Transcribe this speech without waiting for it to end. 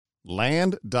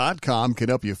Land.com can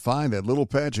help you find that little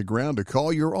patch of ground to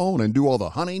call your own and do all the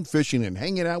hunting, fishing, and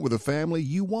hanging out with the family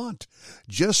you want.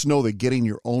 Just know that getting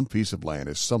your own piece of land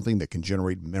is something that can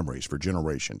generate memories for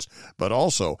generations, but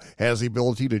also has the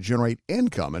ability to generate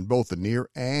income in both the near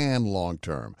and long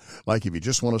term. Like if you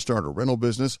just want to start a rental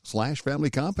business /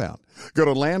 family compound. Go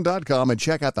to Land.com and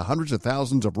check out the hundreds of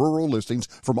thousands of rural listings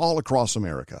from all across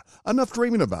America. Enough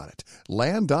dreaming about it.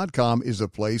 Land.com is a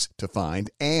place to find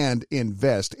and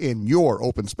invest in your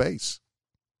open space.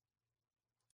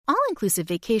 All-inclusive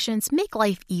vacations make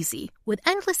life easy with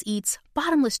endless eats,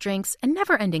 bottomless drinks, and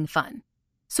never-ending fun.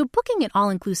 So booking an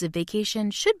all-inclusive vacation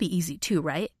should be easy too,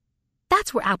 right?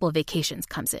 That's where Apple Vacations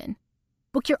comes in.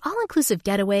 Book your all-inclusive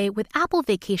getaway with Apple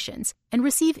Vacations and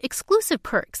receive exclusive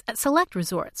perks at select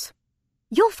resorts.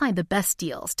 You'll find the best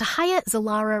deals to Hyatt,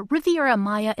 Zilara, Riviera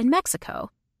Maya in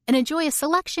Mexico and enjoy a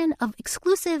selection of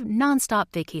exclusive nonstop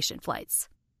vacation flights.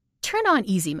 Turn on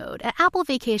easy mode at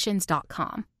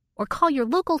applevacations.com or call your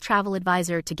local travel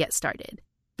advisor to get started.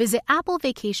 Visit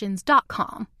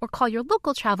applevacations.com or call your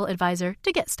local travel advisor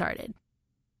to get started.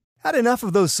 Had enough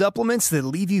of those supplements that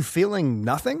leave you feeling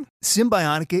nothing?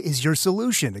 Symbiotica is your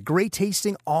solution to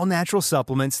great-tasting, all-natural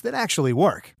supplements that actually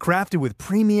work. Crafted with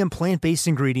premium plant-based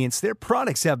ingredients, their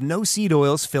products have no seed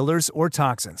oils, fillers, or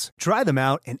toxins. Try them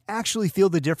out and actually feel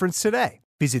the difference today.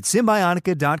 Visit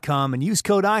Symbiotica.com and use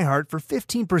code IHEART for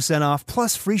 15% off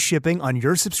plus free shipping on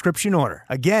your subscription order.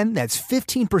 Again, that's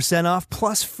 15% off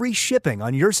plus free shipping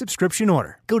on your subscription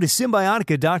order. Go to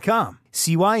Symbiotica.com,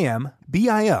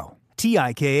 Symbiotika.com.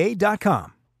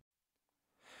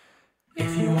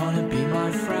 If you want to be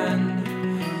my friend,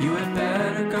 you had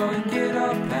better go and get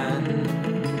a pen.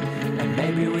 And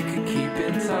maybe we could keep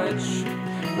in touch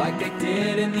like they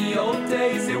did in the old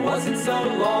days. It wasn't so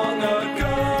long ago.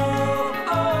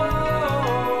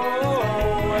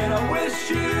 And I wish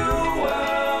you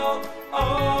well.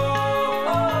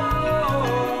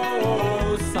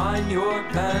 Sign your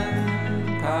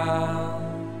pen, pal.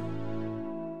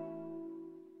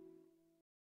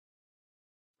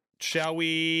 Shall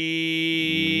we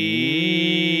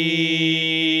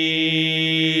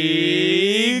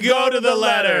go to the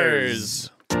letters?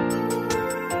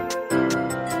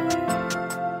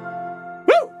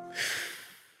 Woo!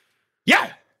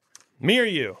 Yeah! Me or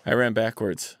you? I ran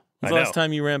backwards. When's the last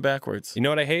time you ran backwards? You know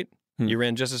what I hate? You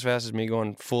ran just as fast as me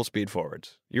going full speed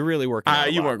forwards. You're really working out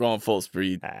a You lot. weren't going full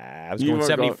speed. I was going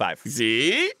 75.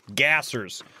 See?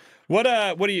 Gassers. What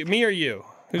do you, me or you?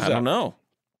 Who's I up? don't know.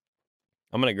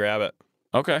 I'm going to grab it.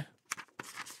 Okay.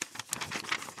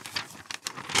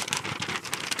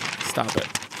 Stop it.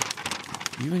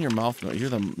 You and your mouth.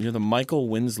 You're the Michael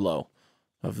Winslow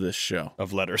of this show.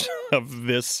 Of letters.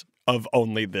 of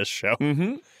only this show.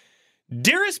 Mm-hmm.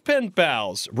 Dearest pen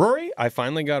pals, Rory, I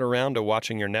finally got around to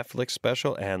watching your Netflix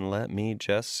special, and let me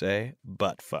just say,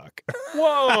 butt fuck.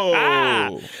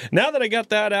 Whoa! Now that I got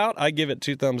that out, I give it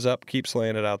 2 thumbs up. Keep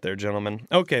slaying it out there, gentlemen.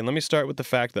 Okay, let me start with the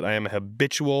fact that I am a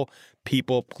habitual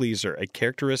people pleaser, a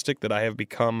characteristic that I have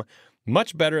become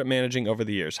much better at managing over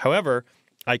the years. However,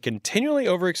 I continually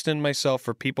overextend myself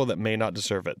for people that may not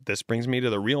deserve it. This brings me to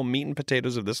the real meat and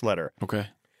potatoes of this letter. Okay.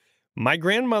 My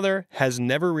grandmother has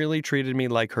never really treated me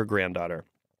like her granddaughter.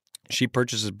 She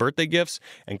purchases birthday gifts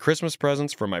and Christmas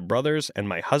presents for my brothers and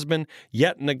my husband,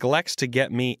 yet neglects to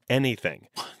get me anything.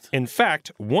 In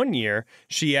fact, one year,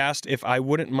 she asked if I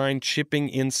wouldn't mind chipping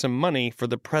in some money for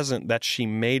the present that she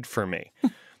made for me.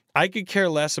 I could care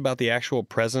less about the actual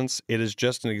presents. It is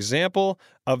just an example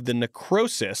of the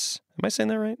necrosis. Am I saying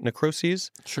that right?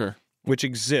 Necroses? Sure. Which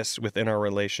exists within our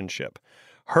relationship.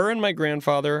 Her and my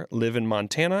grandfather live in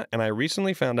Montana, and I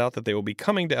recently found out that they will be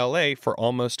coming to LA for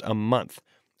almost a month.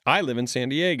 I live in San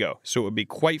Diego, so it would be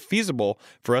quite feasible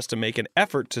for us to make an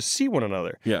effort to see one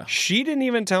another. Yeah. She didn't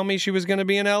even tell me she was going to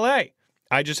be in LA.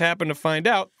 I just happened to find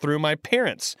out through my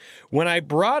parents. When I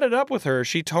brought it up with her,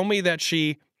 she told me that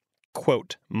she,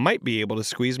 quote, might be able to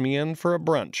squeeze me in for a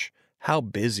brunch. How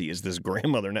busy is this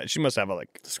grandmother now? She must have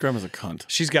This grandma's a cunt.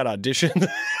 She's got auditions.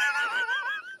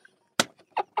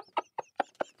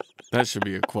 That should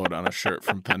be a quote on a shirt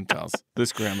from Pen Pals.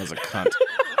 This grandma's a cunt.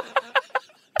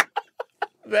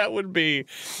 That would be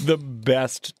the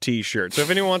best T-shirt. So if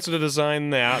anyone wants to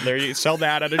design that, there you sell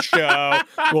that at a show.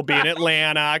 We'll be in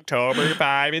Atlanta, October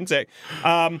 5 and 6.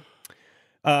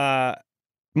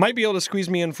 Might be able to squeeze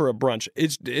me in for a brunch.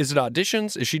 Is it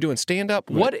auditions? Is she doing stand-up?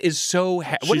 What is so...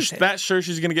 She's that sure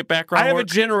she's going to get background I have work? a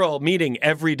general meeting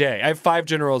every day. I have 5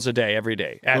 generals a day, every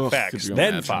day. At Fax, then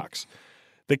imagine? Fox.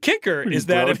 The kicker is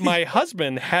that if my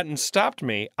husband hadn't stopped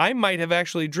me, I might have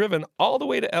actually driven all the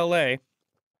way to L.A.,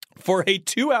 for a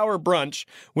 2-hour brunch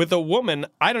with a woman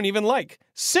I don't even like,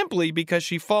 simply because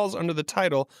she falls under the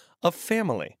title of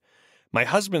family. My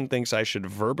husband thinks I should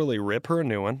verbally rip her a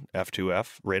new one,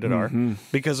 F2F, rated R,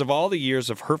 because of all the years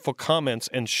of hurtful comments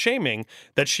and shaming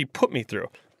that she put me through.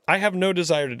 I have no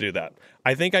desire to do that.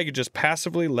 I think I could just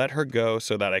passively let her go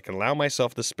so that I can allow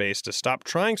myself the space to stop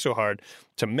trying so hard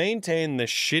to maintain this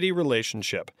shitty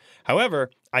relationship. However,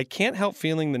 I can't help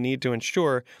feeling the need to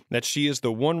ensure that she is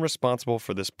the one responsible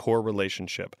for this poor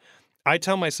relationship. I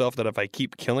tell myself that if I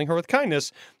keep killing her with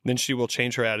kindness, then she will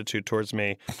change her attitude towards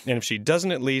me. And if she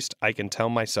doesn't, at least I can tell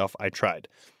myself I tried.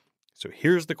 So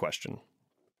here's the question.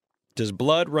 Does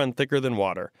blood run thicker than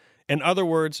water? In other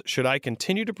words, should I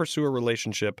continue to pursue a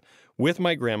relationship with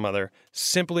my grandmother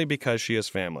simply because she is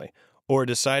family? Or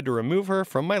decide to remove her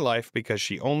from my life because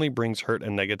she only brings hurt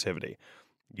and negativity?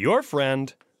 Your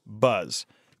friend, Buzz.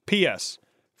 P.S.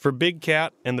 For Big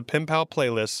Cat and the Pen Pal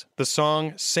playlist, the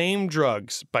song Same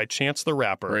Drugs by Chance the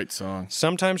Rapper. Great song.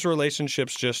 Sometimes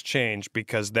relationships just change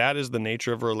because that is the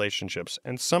nature of relationships,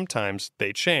 and sometimes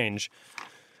they change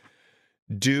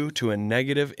due to a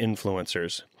negative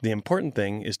influencers. The important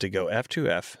thing is to go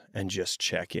F2F and just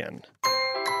check in.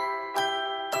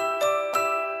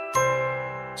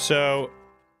 So,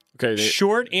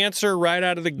 short answer right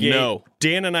out of the gate. No.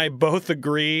 Dan and I both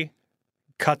agree.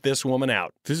 Cut this woman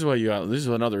out. This is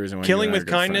another reason why killing with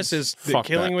kindness is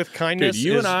killing with kindness. Dude,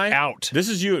 you is and I out. This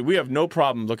is you. We have no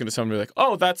problem looking at somebody like,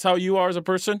 oh, that's how you are as a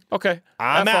person. Okay,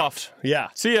 I'm F out. off. Yeah,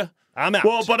 See ya. I'm out.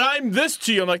 Well, but I'm this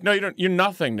to you. I'm like, no, you don't. You're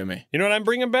nothing to me. You know what I'm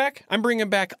bringing back? I'm bringing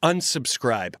back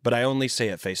unsubscribe, but I only say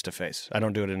it face to face. I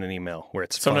don't do it in an email where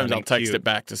it's Sometimes fun I'll and text cute. it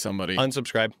back to somebody.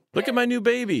 Unsubscribe. Look at my new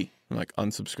baby. I'm like,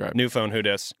 unsubscribe. New phone. Who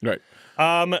dis? Right.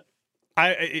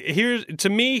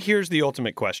 Here's the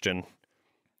ultimate question.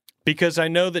 Because I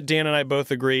know that Dan and I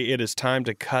both agree it is time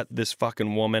to cut this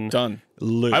fucking woman Done.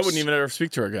 loose. I wouldn't even ever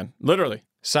speak to her again. Literally.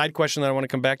 Side question that I want to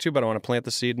come back to, but I want to plant the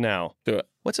seed now. Do it.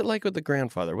 What's it like with the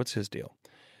grandfather? What's his deal?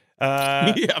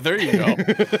 Yeah, there you go.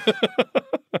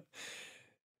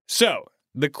 So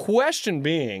the question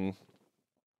being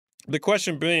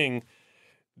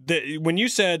that when you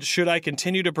said, should I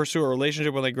continue to pursue a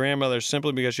relationship with my grandmother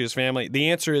simply because she is family?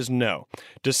 The answer is no.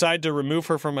 Decide to remove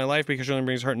her from my life because she only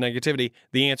brings hurt and negativity?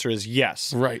 The answer is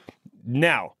yes. Right.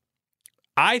 Now,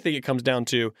 I think it comes down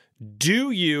to, do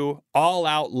you all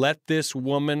out let this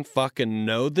woman fucking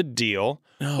know the deal?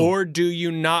 No. Or do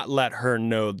you not let her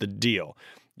know the deal?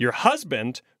 Your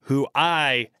husband, who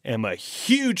I am a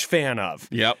huge fan of,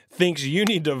 Yep. thinks you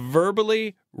need to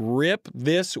verbally rip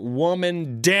this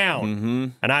woman down. Mm-hmm.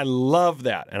 And I love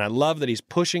that. And I love that he's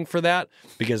pushing for that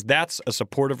because that's a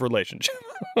supportive relationship.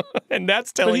 And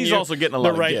that's telling he's you also getting a lot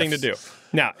the of right thing to do. gifts.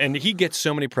 Now, and he gets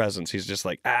so many presents. He's just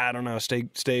like, I don't know, stay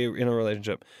in a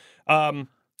relationship.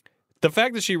 The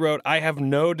fact that she wrote, I have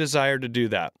no desire to do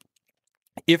that.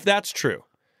 If that's true,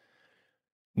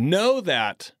 know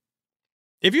that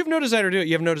if you have no desire to do it,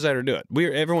 you have no desire to do it.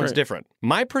 Everyone's Right. different.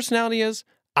 My personality is,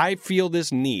 I feel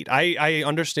this need. I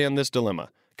understand this dilemma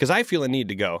because I feel a need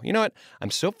to go, you know what?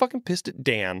 I'm so fucking pissed at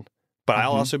Dan, but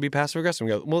I'll also be passive aggressive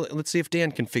and go, well, let's see if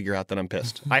Dan can figure out that I'm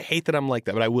pissed. I hate that I'm like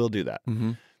that, but I will do that.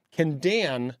 Mm-hmm. Can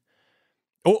Dan,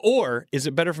 or is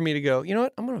it better for me to go, you know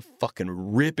what? I'm going to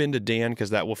fucking rip into Dan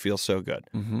because that will feel so good.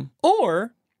 Mm-hmm.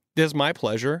 Or is my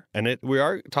pleasure, and we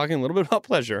are talking a little bit about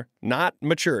pleasure, not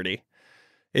maturity.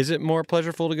 Is it more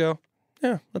pleasureful to go,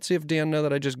 yeah, let's see if Dan know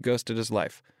that I just ghosted his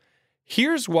life.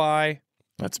 Here's why.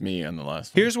 That's me on the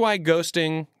last one. Here's why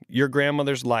ghosting your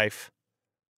grandmother's life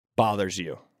bothers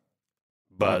you,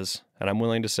 Buzz. And I'm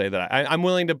willing to say that. I'm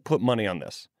willing to put money on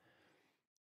this.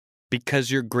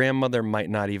 Because your grandmother might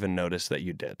not even notice that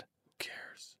you did. Who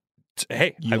cares?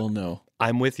 Hey, You'll know.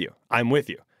 I'm with you.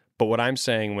 But what I'm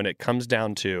saying when it comes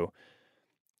down to,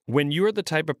 when you're the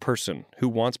type of person who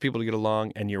wants people to get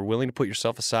along and you're willing to put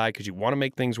yourself aside because you want to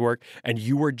make things work and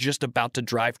you were just about to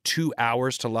drive 2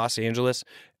 hours to Los Angeles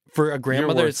for a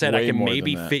grandmother that worth said, I way can more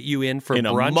maybe than that. fit you in for In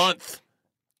brunch. a month.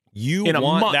 You In a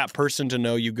want month. that person to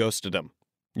know you ghosted them.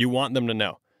 You want them to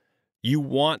know. You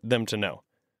want them to know.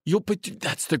 But dude,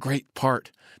 that's the great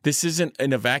part. This isn't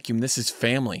in a vacuum. This is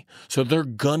family. So they're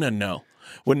gonna know.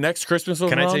 When next Christmas rolls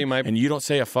Can I around tell you and you don't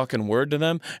say a fucking word to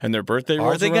them and their birthday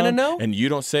rolls they gonna around know? and you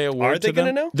don't say a word Are they to them,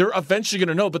 gonna know? they're eventually going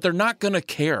to know, but they're not going to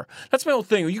care. That's my whole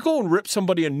thing. When you go and rip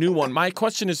somebody a new one, my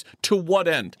question is, to what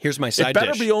end? Here's my side It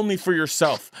better dish. be only for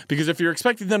yourself, because if you're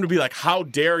expecting them to be like, how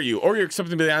dare you, or you're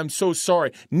expecting them to be like, I'm so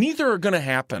sorry, neither are going to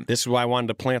happen. This is why I wanted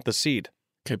to plant the seed.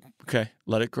 Okay,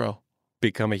 let it grow.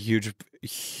 Become a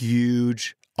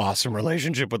huge, awesome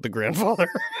relationship with the grandfather.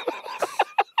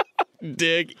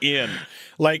 Dig in.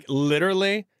 Like,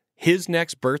 literally, his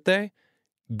next birthday,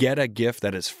 get a gift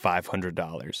that is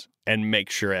 $500 and make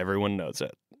sure everyone knows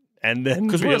it. And then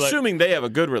Because we're assuming they have a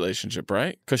good relationship,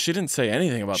 right? Because she didn't say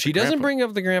anything about she the doesn't grandfather. bring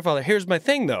up the grandfather. Here's my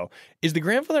thing, though. Is the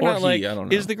grandfather Or not he, like, I don't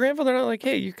know. is the grandfather not like,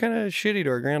 hey, you're kind of shitty to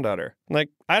our granddaughter? Like,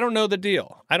 I don't know the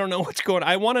deal. I don't know what's going on.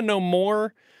 I want to know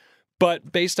more,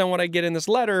 but based on what I get in this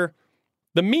letter,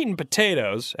 the meat and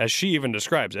potatoes, as she even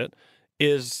describes it,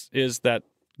 is that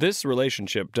this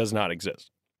relationship does not exist.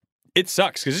 It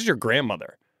sucks because this is your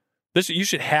grandmother. You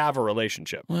should have a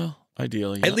relationship. Well,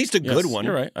 ideally. At least a good one.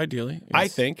 You're right. Ideally. Yes. I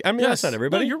think. I mean, that's not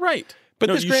everybody. No, you're right. But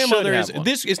No, this you should grandmother have is one.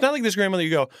 this. It's not like this grandmother. You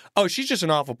go, oh, she's just an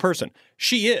awful person.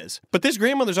 She is. But this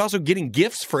grandmother's also getting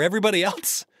gifts for everybody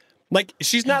else. Like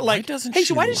she's not why like, doesn't hey,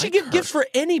 she why does she like give her? gifts for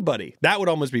anybody? That would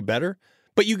almost be better.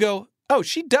 But you go, oh,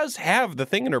 she does have the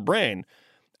thing in her brain.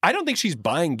 I don't think she's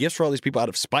buying gifts for all these people out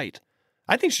of spite.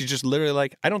 I think she's just literally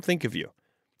like, I don't think of you.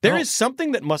 There is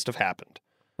something that must have happened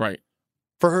Right.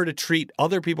 for her to treat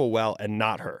other people well and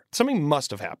not her. Something must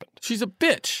have happened. She's a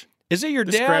bitch. Is it your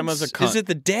This dad's? grandma's a cunt. Is it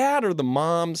the dad or the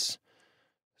mom's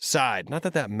side? Not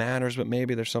that that matters, but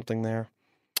maybe there's something there.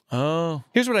 Oh.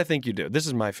 Here's what I think you do. This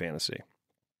is my fantasy.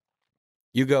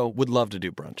 You go, would love to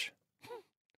do brunch.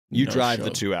 You No drive show.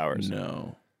 the 2 hours.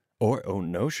 No. Or,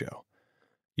 no show.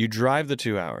 You drive the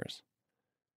 2 hours.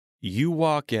 You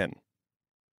walk in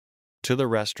to the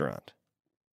restaurant.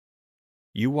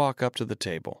 You walk up to the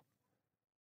table.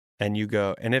 And you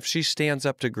go, and if she stands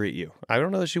up to greet you, I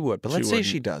don't know that she would, but let's say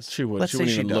she does. She would. Let's She say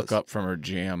wouldn't she even does. look up from her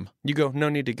jam. You go, no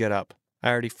need to get up. I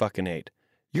already fucking ate.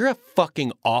 You're a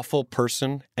fucking awful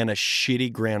person and a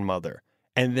shitty grandmother.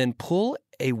 And then pull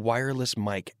a wireless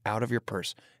mic out of your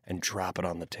purse and drop it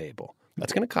on the table.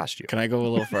 That's going to cost you. Can I go a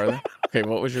little further? Okay,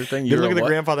 what was your thing? You You're look a at the what?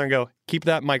 grandfather and go, keep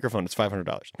that microphone. It's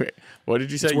 $500. Wait, what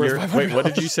did you say? It's worth Wait, what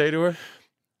did $500. you say to her?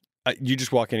 You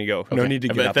just walk in and you go, no Okay. need to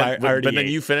get But up. then, I already but then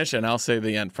ate. you finish and I'll say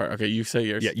the end part. Okay, you say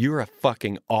yours. Yeah, you're a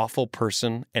fucking awful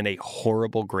person and a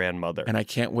horrible grandmother. And I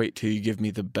can't wait till you give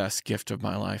me the best gift of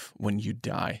my life when you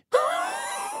die.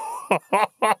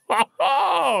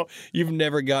 You've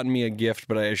never gotten me a gift,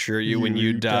 but I assure you, when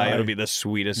you die, it'll be the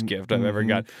sweetest gift I've ever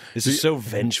got. This is so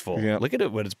vengeful. Yeah. Look at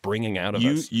it, what it's bringing out of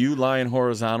us. You lying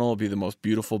horizontal will be the most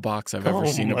beautiful box I've ever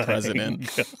seen a president.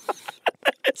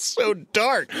 It's so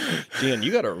dark. Dan,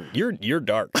 you're dark. Dude. You're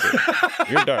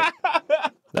dark.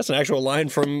 That's an actual line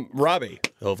from Robbie.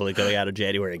 Hopefully coming out of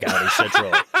January, Gaudi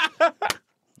Central.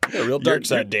 You got a real dark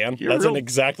side, Dan. you're That's real- an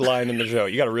exact line in the show.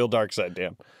 You got a real dark side,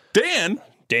 Dan. Dan?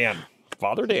 Dan.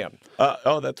 Father Dan.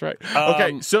 Oh, that's right.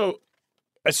 Okay, so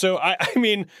So, I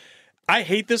mean, I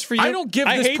hate this for you. I don't give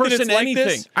I this hate that it's person like anything.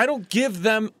 this. I don't give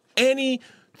them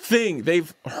anything.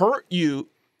 They've hurt you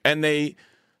and they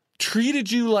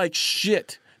treated you like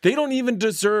shit. They don't even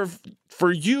deserve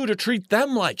for you to treat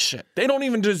them like shit. They don't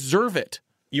even deserve it.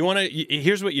 You want to?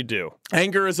 Here's what you do: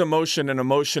 Anger is emotion, and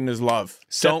emotion is love.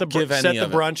 set the give any set the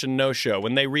of it. brunch and no show.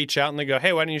 When they reach out and they go,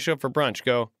 "Hey, why didn't you show up for brunch?"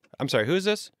 Go, "I'm sorry, who is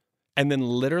this?" And then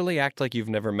literally act like you've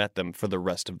never met them for the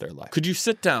rest of their life. Could you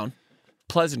sit down,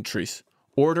 pleasantries,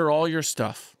 order all your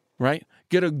stuff, right?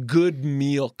 Get a good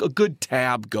meal, a good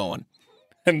tab going.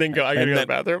 And then go, "I gotta And go to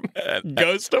the bathroom."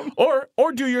 Ghost them.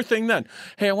 Or do your thing then.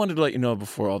 Hey, I wanted to let you know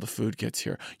before all the food gets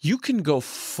here. You can go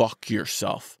fuck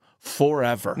yourself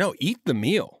forever. No, eat the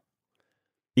meal.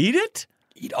 Eat it?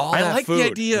 Eat all I that like food. the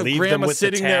idea of Leave them grandma with the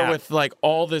sitting there tab. with like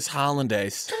all this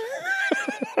hollandaise.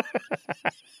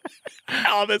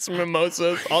 all this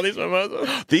mimosas. All these mimosas.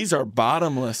 These are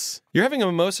bottomless. You're having a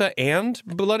mimosa and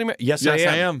Bloody Mary? Yes, Yes,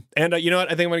 I I am. am. And you know what?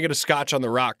 I think I'm gonna get a scotch on the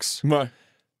rocks. My-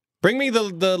 Bring me the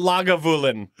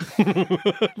Lagavulin.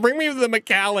 Bring me the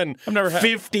Macallan. I've never had-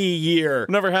 50-year. I've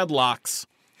never had locks.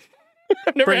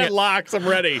 I've never Bring had it. locks. I'm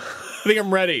ready. I think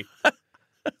I'm ready.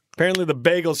 Apparently the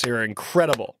bagels here are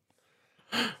incredible.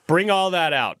 Bring all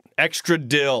that out. Extra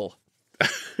dill.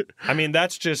 I mean,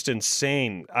 that's just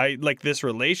insane. I like this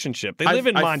relationship. They live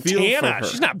in I feel for Montana. her.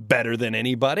 She's not better than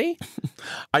anybody.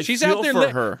 She's feel out there. for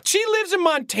her. She lives in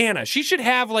Montana. She should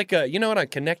have like a, you know what? I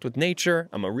connect with nature.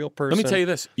 I'm a real person. Let me tell you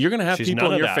this. You're going to have She's people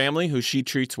none in of your that. family who she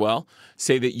treats well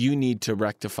say that you need to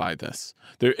rectify this.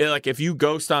 They're, like if you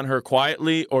ghost on her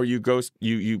quietly or you ghost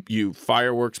you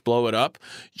fireworks blow it up,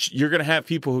 you're going to have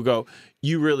people who go,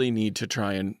 you really need to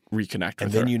try and reconnect with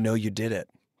And her. then you know you did it.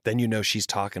 Then you know she's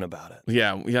talking about it.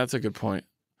 yeah, that's a good point.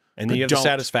 And But then you have the don't.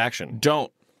 satisfaction.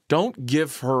 Don't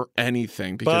give her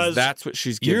anything because Buzz, that's what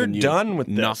she's You're giving you. done with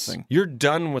this. Nothing. You're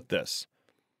done with this.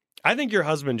 I think your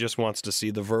husband just wants to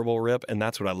see the verbal rip, and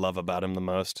that's what I love about him the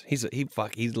most. He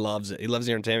loves it. He loves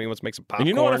the entertainment. He wants to make some popcorn. And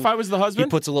you know what? If I was the He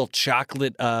husband, puts a little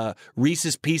chocolate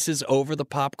Reese's Pieces over the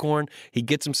popcorn. He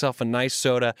gets himself a nice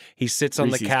soda. He sits on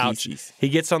the Reese's couch. Pieces. He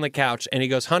gets on the couch, and he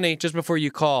goes, honey, just before you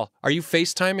call, are you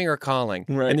FaceTiming or calling?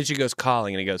 Right. And then she goes,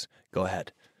 calling, and he goes, go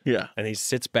ahead. yeah. And he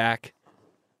sits back.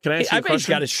 Can I ask you I a bet he's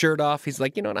question? got his shirt off. He's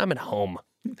like, you know what? I'm at home.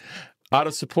 Out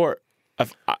of support,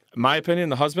 my opinion,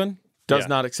 the husband does Yeah.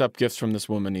 not accept gifts from this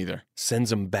woman either.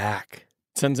 Sends him back.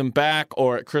 Sends him back,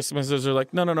 or at Christmases are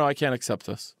like, no, I can't accept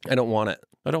this. I don't want it.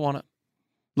 I don't want it.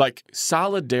 Like,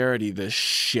 solidarity, this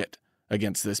shit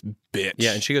against this bitch.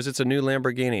 Yeah, and she goes, it's a new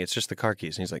Lamborghini. It's just the car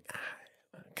keys. And he's like,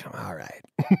 come on, all right.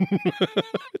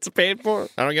 It's paid for.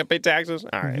 I don't get paid taxes.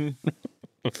 All right.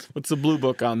 What's the blue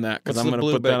book on that? Because What's I'm the going to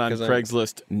blue put that book? on 'Cause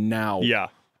Craigslist now. Yeah.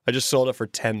 I just sold it for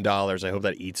 $10. I hope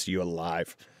that eats you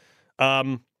alive.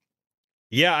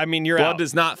 Yeah, I mean, you're Blood out.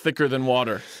 is not thicker than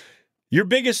water. Your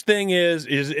biggest thing is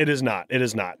it is not. It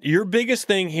is not. Your biggest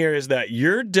thing here is that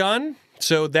you're done.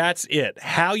 So that's it.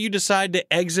 How you decide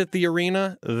to exit the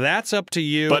arena, that's up to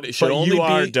you. But it should only you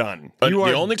are be done. But You are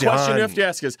the only question you have done. to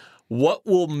ask is, what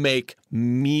will make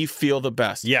me feel the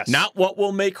best? Yes. Not what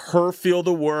will make her feel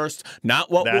the worst. Not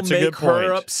what That's a will good make her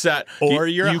point. upset. Or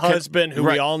You- your you can- husband, who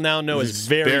right. we all now know is Is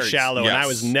very shallow, and I yes.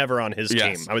 was never on his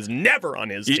Yes. team. I was never on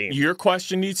his team. Your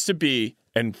question needs to be,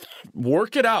 and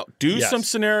work it out. Do Yes. some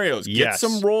scenarios. Get Yes.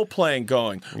 some role playing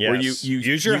going. Where you Yes.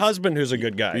 Use your husband, who's a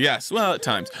good guy. Yes, well, at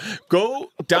times.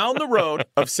 Go down the road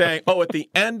of saying, oh, at the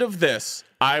end of this,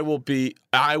 I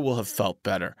will have felt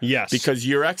better. Yes. Because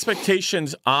your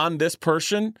expectations on this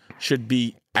person should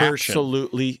be Person.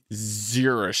 absolutely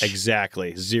zero-ish.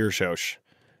 Exactly. Zirshosh.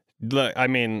 Look, I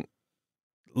mean,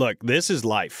 this is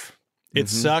life. It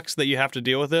sucks that you have to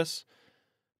deal with this,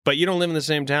 but you don't live in the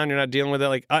same town. You're not dealing with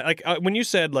it. When you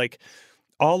said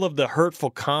all of the hurtful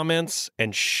comments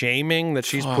and shaming that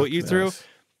she's Fuck put you through, this.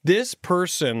 this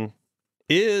person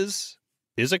is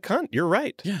a cunt. You're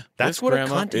right. Yeah. That's this what a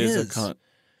grandma cunt is. a cunt.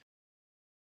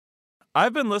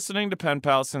 I've been listening to Pen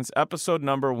Pal since episode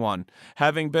number 1,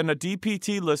 having been a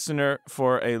DPT listener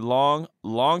for a long,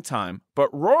 long time. But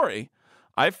Rory,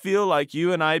 I feel like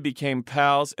you and I became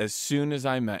pals as soon as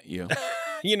I met you.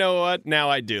 You know what? Now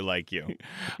I do like you.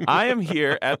 I am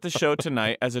here at the show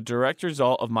tonight as a direct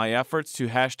result of my efforts to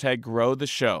 #grow the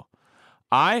show.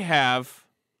 I have...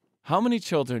 How many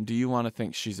children do you want to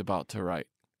think she's about to write?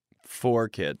 4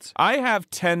 kids. I have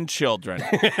 10 children.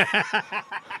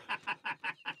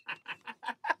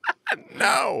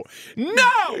 No.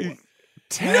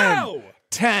 10. No.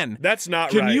 10. That's not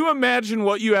Can right. you imagine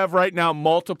what you have right now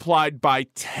multiplied by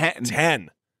 10? 10.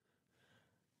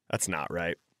 That's not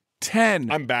right. 10.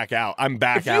 I'm back out. I'm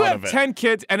back If you out have of it. 10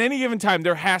 kids, at any given time,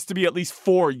 there has to be at least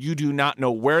 4 you do not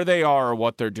know where they are or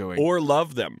what they're doing. Or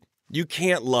love them. You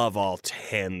can't love all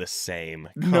 10 the same.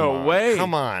 Come no on. way.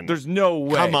 Come on. There's no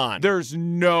way. Come on. There's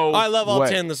no I love all way.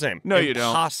 10 the same. No, you don't.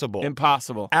 Impossible.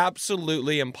 Impossible.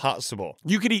 Absolutely impossible.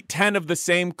 You could eat 10 of the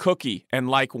same cookie and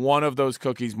like one of those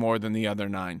cookies more than the other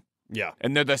 9. Yeah.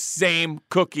 And they're the same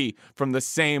cookie from the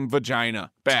same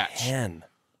vagina batch. 10.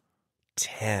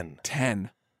 10.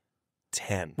 10.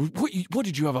 10. What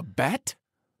did you have, a bet?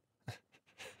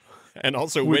 And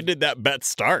also, when did that bet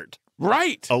start?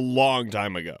 Right. A long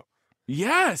time ago.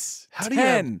 Yes. How 10. do you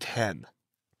have 10?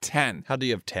 10. How do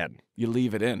you have 10? You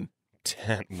leave it in.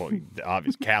 10. Well,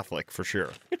 obvious Catholic for sure.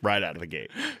 Right out of the gate.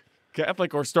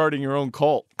 Catholic or starting your own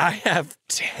cult. I have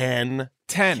 10.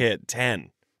 10. Kid. 10.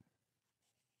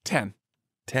 10.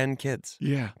 10 kids.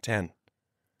 Yeah. 10.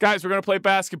 Guys, we're going to play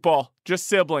basketball. Just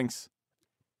siblings.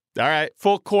 All right.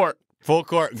 Full court. Full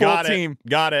court. Full Got team. it.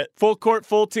 Got it. Full court,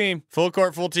 full team. Full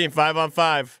court, full team.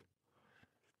 5-on-5.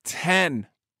 10.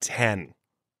 10.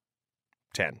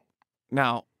 10.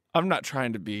 Now, I'm not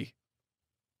trying to be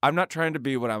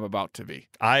what I'm about to be.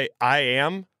 I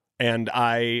am, and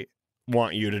I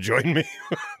want you to join me.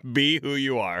 Be who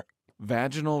you are.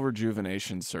 Vaginal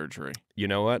rejuvenation surgery. You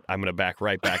know what? I'm going to back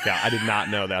right back out. I did not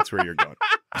know that's where you're going.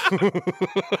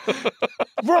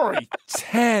 Rory,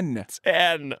 10.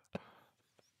 10.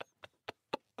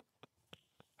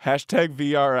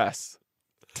 #VRS.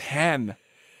 10.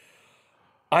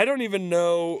 I don't even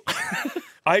know.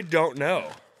 I don't know.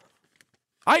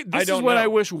 This don't is when know. I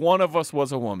wish one of us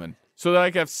was a woman. So that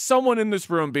I could have someone in this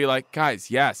room be like,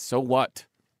 guys, yes, so what?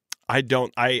 I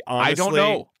honestly, I don't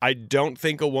know. I don't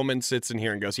think a woman sits in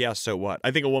here and goes, yeah, so what?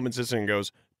 I think a woman sits in and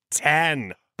goes,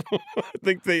 10. I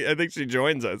think she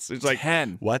joins us. It's like,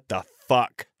 10. what the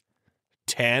fuck?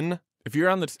 10? If you're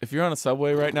on a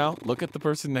subway right now, look at the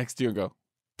person next to you and go,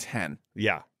 10.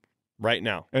 Yeah. right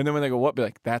now. And then when they go, what? Be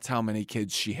like, that's how many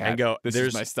kids she had. And go, this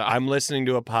is my style. I'm listening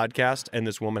to a podcast and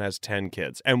this woman has 10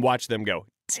 kids. And watch them go,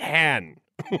 10.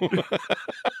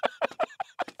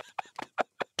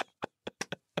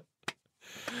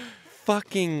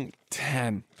 Fucking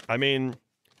 10. I mean,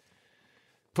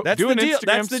 Do that's the an deal. Instagram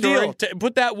That's the story. deal.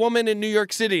 Put that woman in New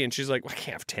York City, and she's like, well, I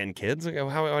can't have 10 kids. Like,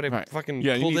 how would I Right. fucking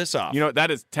Yeah, you pull need- this off? You know what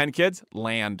that is? 10 kids?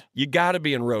 Land. You got to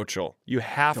be in Rochelle. You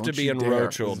have to Don't be you in dare.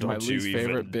 Rochelle. This is my Don't you least even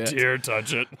favorite bit. dare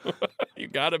touch it. You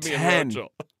got to be 10. in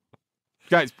Rochelle.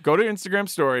 Guys, go to Instagram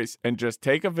stories and just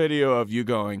take a video of you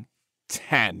going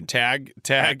 10. Tag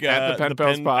At the Pen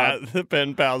Pals Pod. at the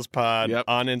Pen Pals Pod Yep.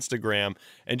 on Instagram,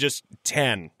 and just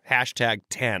 10. Hashtag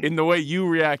 10. In the way you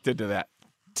reacted to that.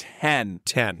 10.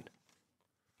 10.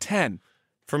 10.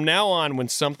 From now on, when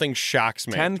something shocks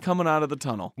me, 10 coming out of the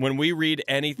tunnel. when we read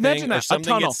anything Imagine or that, a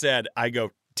something tunnel. gets said, I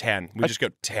go 10. We just go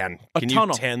 10. a Can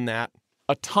tunnel. you 10 that?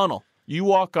 A tunnel. You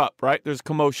walk up, right? There's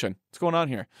commotion. What's going on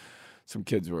here? Some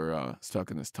kids were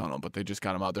stuck in this tunnel, but they just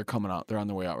got them out. They're coming out. They're on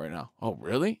their way out right now. Oh,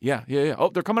 really? Yeah. Oh,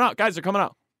 they're coming out. Guys, they're coming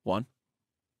out. 1,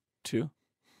 2,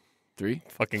 3.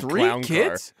 Fucking 3 clown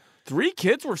kids? 3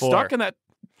 kids were 4. stuck in that.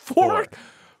 4?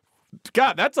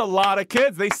 God, that's a lot of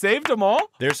kids. They saved them all?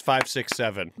 There's 5, 6,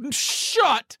 7,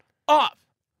 Shut up.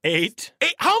 8,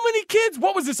 8. How many kids?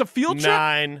 What was this, a field trip?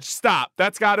 9, Stop.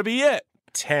 That's got to be it.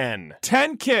 10.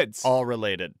 10 kids. All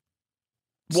related.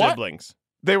 What? Siblings.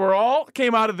 They were all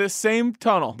came out of this same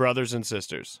tunnel. Brothers and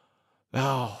sisters.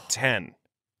 Oh. 10.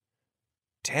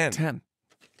 10. 10.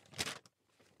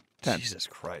 10. Jesus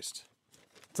Christ.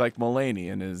 It's like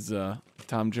Mulaney and his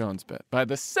Tom Jones bit. By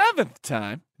the 7th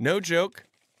time, No joke.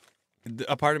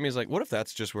 A part of me is like, what if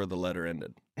that's just where the letter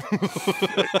ended?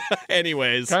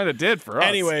 Anyways. kind of did for us.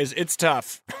 Anyways, it's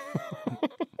tough.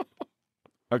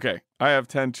 Okay, I have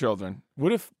 10 children.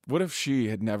 What if she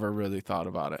had never really thought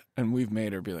about it, and we've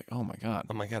made her be like, oh my God.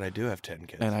 Oh my God, I do have 10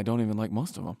 kids. And I don't even like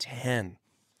most of them. 10.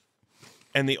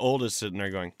 And the oldest sitting there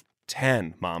going,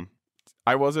 10, Mom.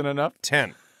 I wasn't enough.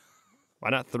 10. Why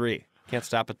not 3? Can't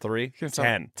stop at 3? Can't stop.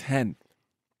 10. 10.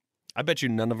 I bet you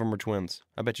none of them are twins.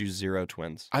 I bet you 0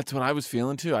 twins. That's what I was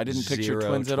feeling too. I didn't picture 0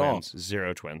 twins at all.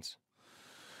 0 twins.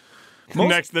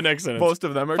 Most- the next sentence. Most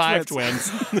of them are 5 twins.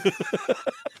 twins.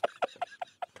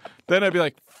 Then I'd be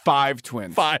like 5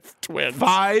 twins. 5 twins.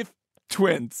 5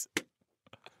 twins.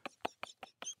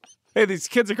 Hey, these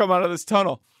kids are coming out of this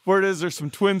tunnel. Word is there's some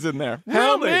twins in there.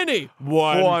 How Really? many?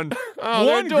 One. Oh,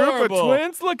 One they're group of adorable.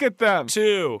 twins? Look at them.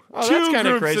 2. Oh, Two that's kind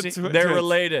of groups of crazy. twins. They're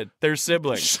related. They're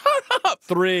siblings. Shut up.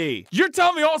 3. You're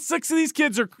telling me all 6 of these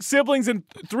kids are siblings and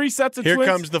 3 sets of Here twins?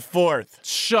 comes the 4th.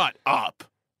 Shut up.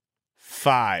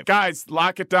 5. Guys,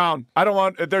 lock it down. I don't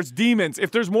want... There's demons.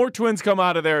 If there's more twins come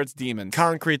out of there, it's demons.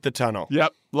 Concrete the tunnel.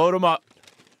 Yep. Load them up.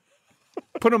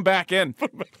 Put them back in.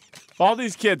 All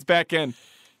these kids back in.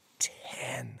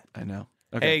 10. I know.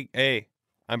 Okay. Hey,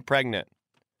 I'm pregnant.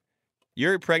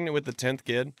 You're pregnant with the 10th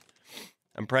kid?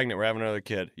 I'm pregnant. We're having another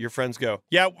kid. Your friends go,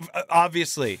 yeah,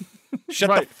 obviously. Shut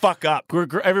Right. the fuck up.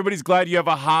 Everybody's glad you have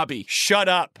a hobby. Shut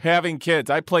up. Having kids.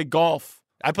 I play golf.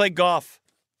 I play golf,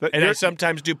 and I Your-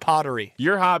 sometimes do pottery.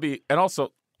 Your hobby, and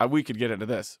also, we could get into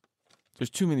this. There's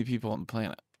too many people on the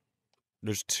planet.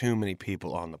 There's too many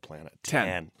people on the planet.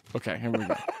 10. Okay, here we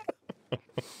go.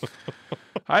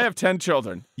 I have 10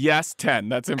 children. Yes, 10.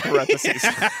 That's in parentheses.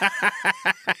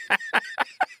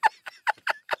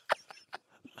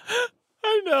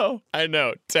 I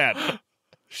know. 10.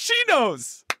 She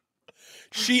knows.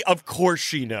 Of course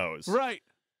she knows. Right.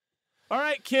 All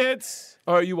right, kids.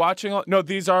 Oh, are you watching? No,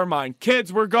 these are mine.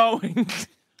 Kids, we're going.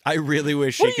 I really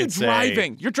wish What she are you could say.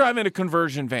 driving? You're driving a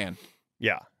conversion van.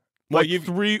 Yeah. Well,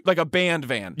 Like a band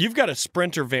van. you've got a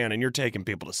Sprinter van, and you're taking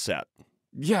people to set.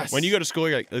 Yes. When you go to school,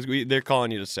 you're like, they're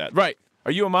calling you to set. Right.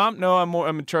 Are you a mom? No,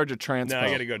 I'm in charge of transpo. No, I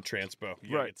got to go to Transpo. You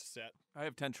gotta Right. get to set. I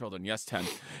have 10 children. Yes, 10.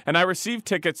 And I received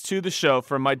tickets to the show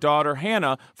from my daughter,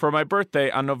 Hannah, for my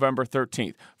birthday on November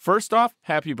 13th. First off,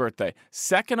 happy birthday.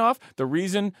 Second off, the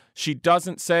reason she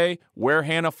doesn't say where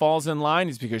Hannah falls in line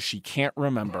is because she can't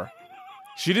remember.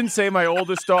 She didn't say my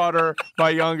oldest daughter, my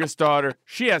youngest daughter.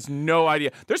 She has no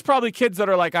idea. There's probably kids that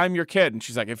are like, I'm your kid. And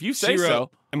she's like, if you say She wrote,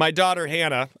 so. And my daughter,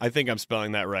 Hannah, I think I'm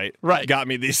spelling that right. Right. Got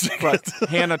me these But tickets.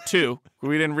 Hannah, too.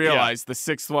 We didn't realize the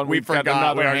 6th one. We We've got forgot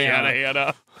another we already had Hannah. a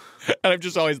Hannah. And I've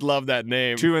just always loved that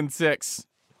name. 2 and 6.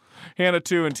 Hannah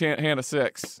 2 and Hannah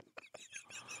 6.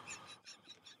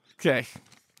 Okay.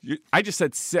 I just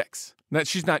said 6. No,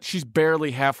 she's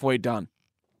barely halfway done.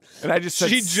 And I just said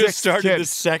She 6 just started the kids.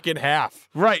 second half.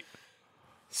 Right.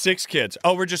 6 kids.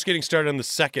 Oh, we're just getting started on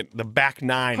the back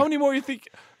 9. How many more you think?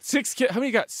 6 kids. How many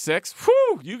you got? 6?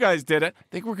 Whew, you guys did it. I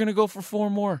think we're going to go for 4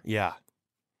 more. Yeah.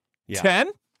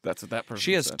 10? That's what that person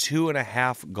She has said.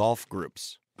 2.5 golf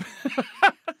groups.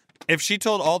 If she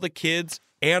told all the kids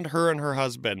and her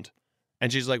husband,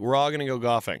 and she's like, we're all going to go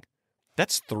golfing,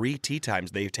 that's 3 tee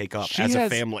times they take up as a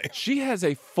family. She has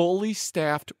a fully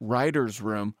staffed writer's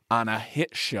room on a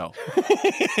hit show.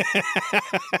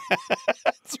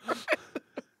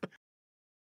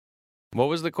 What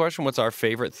was the question? What's our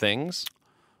favorite things?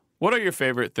 What are your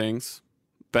favorite things?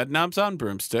 Bed knobs on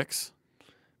broomsticks.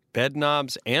 Bed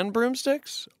knobs and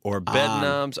broomsticks? Or bed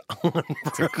knobs on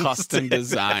broomsticks? Custom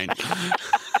design.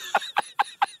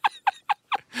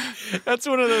 That's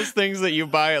one of those things that you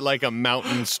buy at like a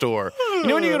mountain store. You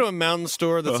know when you go to a mountain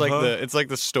store that's it's like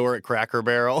the store at Cracker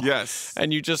Barrel? Yes.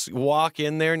 And you just walk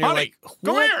in there and you're Honey, like,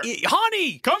 come "What here.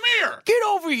 Honey, Come here. get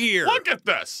over here. Look at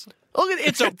this. Look at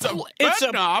it's a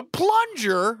bed knob.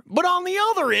 plunger, but on the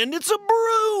other end it's a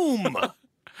broom."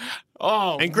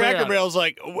 Oh, And Cracker man. Barrel's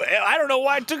like, "Well, I don't know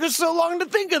why it took us so long to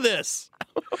think of this."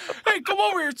 Hey, come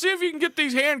over here. See if you can get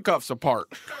these handcuffs apart.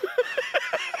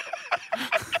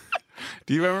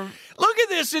 Do you ever? Look at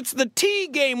this. It's the tee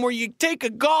game where you take a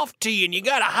golf tee and you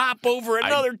got to hop over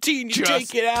another tee and you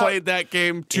Just take it out. played that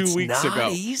game 2 weeks ago.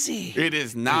 Easy. It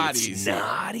is not It's easy.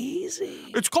 not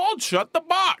easy. It's called Shut the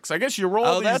Box. I guess you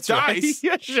roll these dice. Right.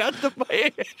 Yeah, shut the What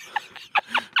am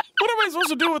I supposed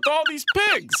to do with all these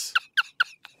pigs?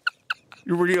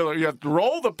 You have to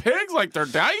roll the pigs like they're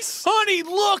dice? Honey,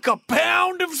 look, a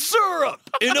pound of syrup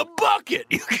in a bucket.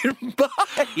 You can buy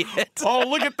it. Oh,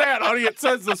 look at that, honey. It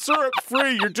says the syrup's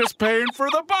free. You're just paying for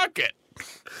the bucket.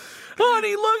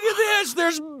 Honey, look at this.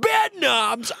 There's bed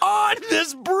knobs on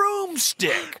this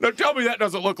broomstick. Now tell me that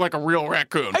doesn't look like a real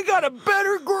raccoon. I got a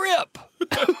better grip.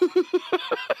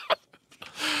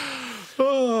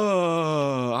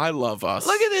 Oh, I love us.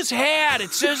 Look at this hat.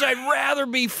 It says I'd rather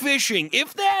be fishing.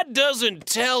 If that doesn't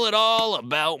tell it all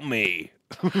about me.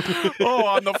 Oh,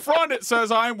 on the front it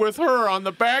says I'm with her. On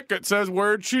the back it says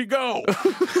where'd she go?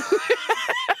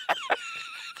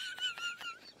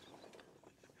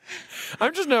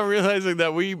 I'm just now realizing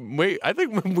that I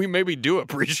think we maybe do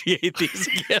appreciate these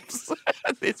gifts.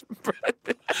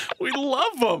 We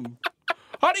love them.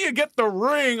 How do you get the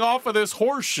ring off of this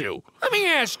horseshoe? Let me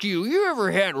ask you, you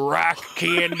ever had rock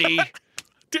candy?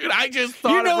 Dude, I just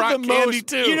thought of rock candy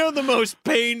too. You know the most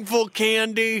painful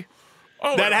candy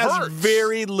Oh, that it has hurts.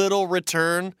 very little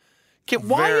return?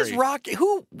 Why is Very. rock...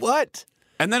 What?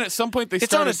 And then at some point they It's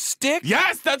started... on a stick?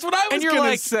 Yes, that's what I was And you're going to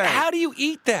like, say. how do you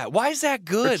eat that? Why is that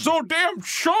good? It's so damn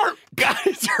sharp. God,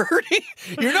 it's hurting.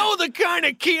 You know the kind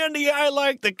of candy I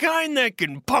like? The kind that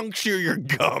can puncture your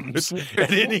gums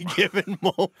at any given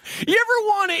moment. You ever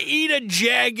want to eat a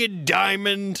jagged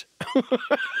diamond?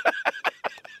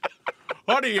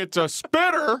 Honey, it's a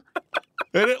spitter,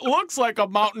 and it looks like a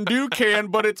Mountain Dew can,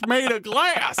 but it's made of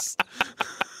glass.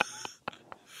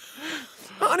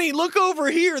 Honey, look over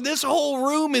here. This whole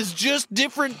room is just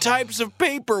different types of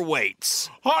paperweights.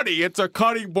 Honey, it's a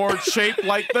cutting board shaped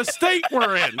like the state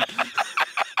we're in.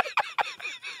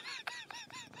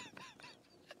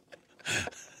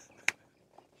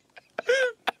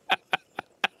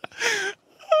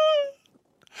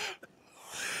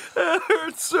 That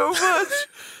hurts so much.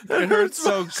 It hurts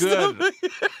so good.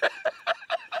 It's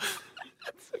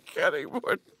a cutting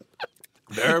board.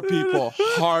 There are people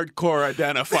hardcore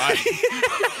identifying.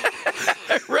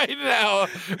 Right now,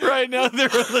 there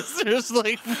are listeners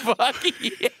like, fuck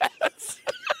yes.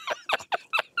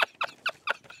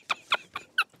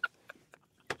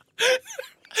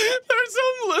 There's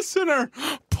some listener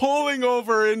pulling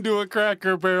over into a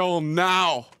Cracker Barrel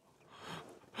now.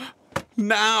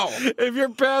 Now. If you're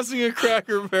passing a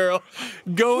Cracker Barrel,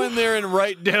 go in there and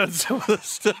write down some of the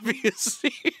stuff you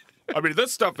see. I mean,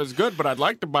 this stuff is good, but I'd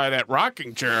like to buy that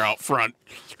rocking chair out front.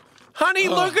 Honey,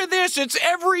 look at this. It's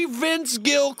every Vince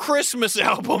Gill Christmas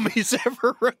album he's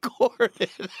ever recorded.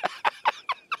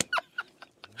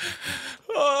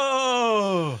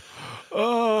 Oh,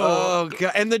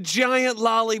 God. And the giant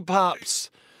lollipops.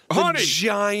 The Honey,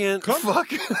 giant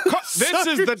fucking... This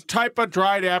is the type of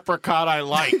dried apricot I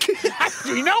like.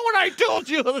 You know when I told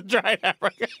you the dried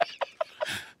apricot?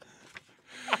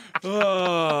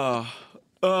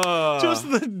 Just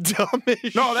the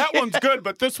dumbest No, that one's good,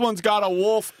 but this one's got a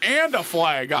wolf and a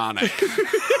flag on it.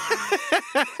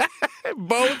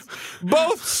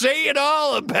 Both say it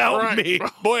all about Right. me.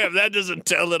 Boy, if that doesn't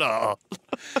tell it all.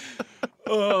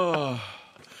 Oh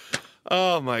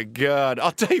my God.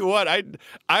 I'll tell you what,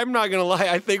 I'm not gonna lie,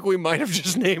 I think we might have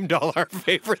just named all our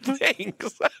favorite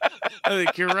things. I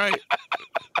think you're right.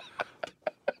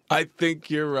 I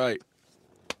think you're right.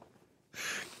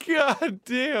 God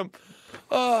damn.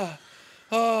 Hey,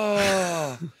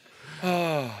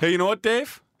 you know what,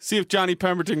 Dave? See if Johnny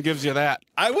Pemberton gives you that.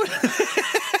 I would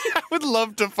I would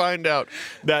love to find out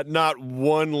that not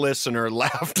one listener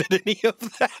laughed at any of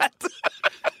that.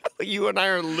 You and I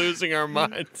are losing our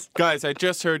minds. Guys, I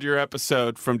just heard your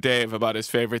episode from Dave about his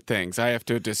favorite things. I have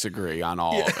to disagree on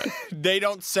all of it. They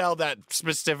don't sell that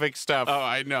specific stuff. Oh,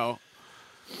 I know.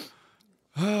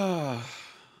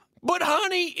 But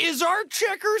honey, is our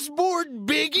checkers board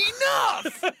big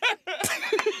enough?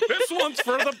 This one's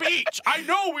for the beach. I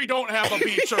know we don't have a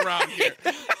beach around here.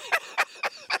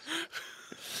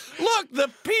 Look, the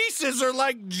pieces are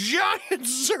like giant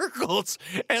circles,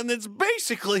 and it's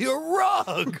basically a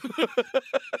rug.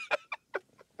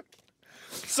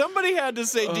 Somebody had to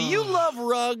say, do you love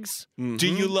rugs? Mm-hmm. Do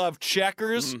you love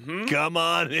checkers? Mm-hmm. Come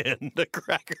on in, the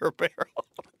Cracker Barrel.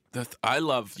 I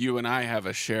love you and I have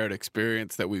a shared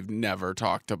experience that we've never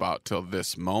talked about till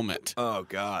this moment. Oh,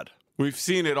 God. We've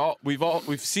seen it all.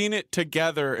 We've seen it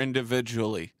together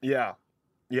individually. Yeah.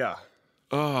 Yeah.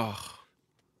 Ugh.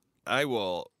 I'm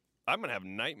going to have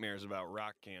nightmares about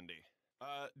rock candy.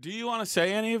 Do you want to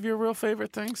say any of your real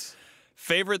favorite things?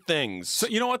 Favorite things? So,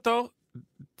 you know what, though?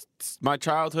 My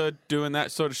childhood doing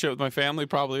that sort of shit with my family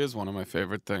probably is one of my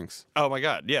favorite things. Oh, my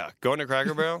God. Yeah. Going to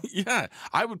Cracker Barrel? Yeah.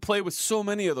 I would play with so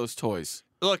many of those toys.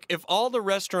 Look, if all the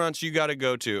restaurants you got to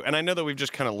go to, and I know that we've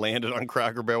just kind of landed on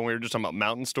Cracker Barrel when we were just talking about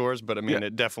mountain stores, but I mean,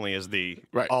 It definitely is the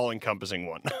all-encompassing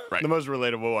one. Right. The most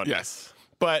relatable one. Yes.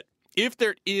 But if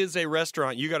there is a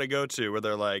restaurant you got to go to where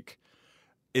they're like,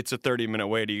 it's a 30-minute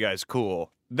wait, are you guys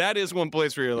cool? That is one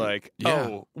place where you're like,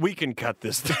 oh, we can cut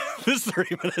this. This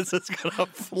 30 minutes is going to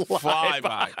fly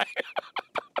by.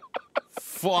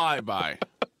 Fly by.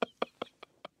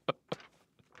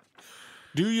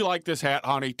 Do you like this hat,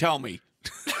 honey? Tell me.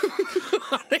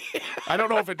 I don't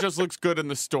know if it just looks good in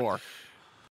the store.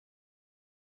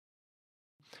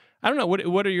 I don't know.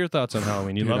 What are your thoughts on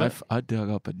Halloween? You love it? I dug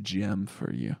up a gem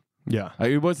for you. Yeah.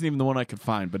 It wasn't even the one I could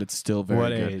find, but it's still very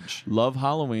good. What age? Love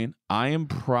Halloween. I am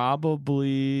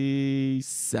probably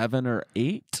 7 or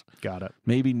 8. Got it.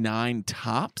 Maybe 9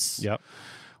 tops. Yep.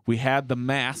 We had the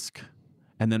mask,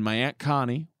 and then my Aunt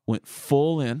Connie went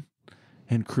full in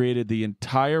and created the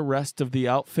entire rest of the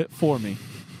outfit for me.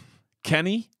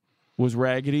 Kenny was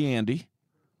Raggedy Andy.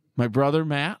 My brother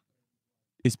Matt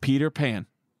is Peter Pan.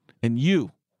 And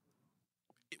you,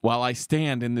 while I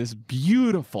stand in this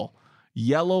beautiful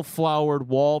yellow flowered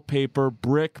wallpaper,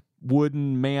 brick,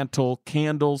 wooden mantle,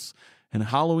 candles, and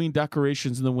Halloween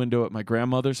decorations in the window at my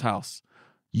grandmother's house,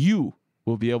 you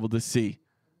will be able to see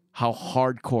how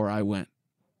hardcore I went.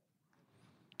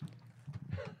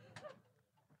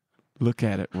 Look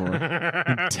at it, Roar.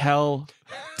 And tell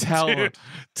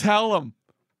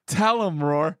him,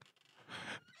 Roar.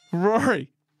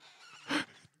 Rory,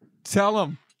 tell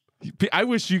him. I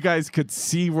wish you guys could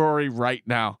see Rory right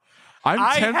now.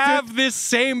 I have this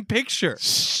same picture.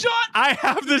 I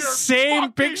have the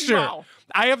same picture. Mouth.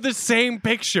 I have the same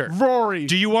picture. Rory,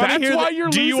 do you want to hear?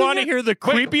 Do you want to hear the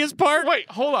creepiest part? Wait,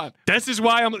 hold on. This is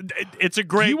why it's a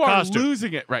great costume. You are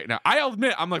losing it right now. I'll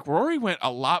admit, I'm like, Rory went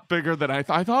a lot bigger than I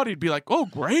thought. I thought he'd be like, oh,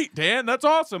 great, Dan, that's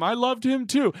awesome. I loved him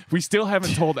too. We still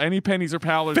haven't told any pennies or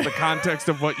pallors the context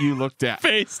of what you looked at.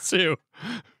 Phase 2. Okay.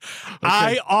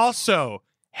 I also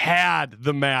had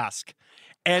the mask.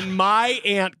 And my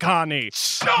Aunt Connie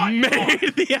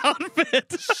made the outfit.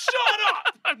 Shut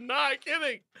up! I'm not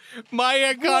kidding. My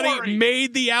Aunt Connie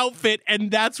made the outfit, and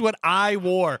that's what I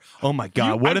wore. Oh my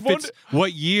God!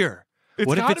 What year?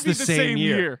 What if it's the same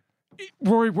year?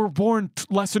 Rory, we're born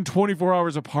less than 24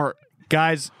 hours apart.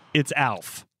 Guys, it's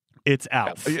Alf. It's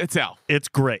Alf. It's Alf. It's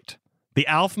great. The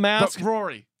Alf mask. But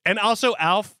Rory. And also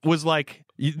Alf was like,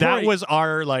 that was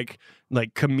our like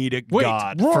comedic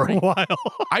god Rory, for a while.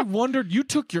 I wondered, you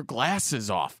took your glasses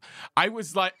off. I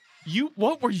was like,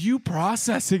 what were you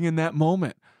processing in that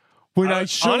moment? When I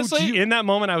showed honestly, you? In that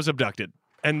moment, I was abducted.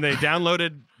 And they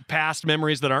downloaded past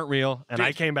memories that aren't real. And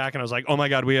I came back and I was like, oh my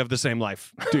God, we have the same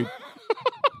life. Dude.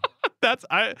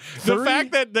 The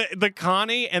fact that the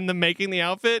Connie and the making the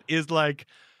outfit is like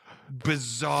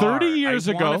bizarre. 30 years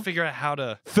ago. I want to figure out how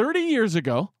to. 30 years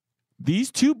ago,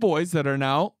 these two boys that are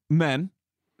now men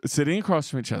sitting across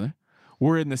from each other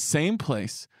were in the same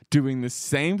place doing the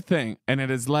same thing, and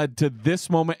it has led to this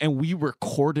moment, and we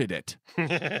recorded it.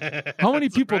 How many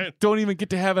people don't even get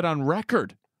to have it on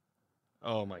record?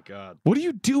 Oh my God. What are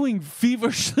you doing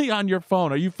feverishly on your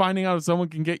phone? Are you finding out if someone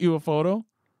can get you a photo?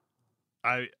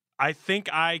 I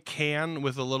think I can,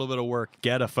 with a little bit of work,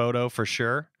 get a photo for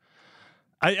sure.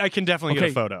 I can definitely get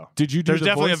a photo. Did you do There's the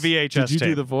definitely voice? a VHS Did you tape.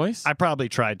 do the voice? I probably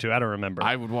tried to. I don't remember.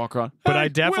 I would walk around. But hey, I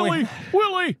definitely...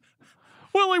 Willie,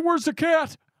 where's the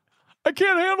cat? I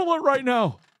can't handle it right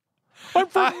now. I'm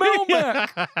from Melmac.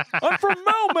 I'm from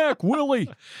Melmac. Mac, Willie.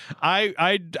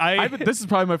 This is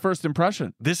probably my first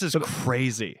impression. This is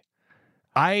crazy.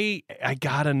 I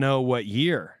gotta know what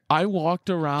year. I walked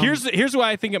around. Here's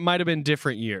why I think it might have been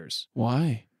different years.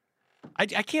 Why? I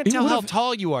can't tell how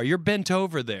tall you are. You're bent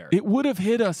over there. It would have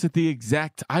hit us at the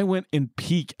exact. I went in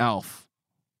peak Alf.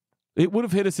 It would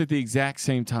have hit us at the exact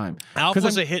same time. Alf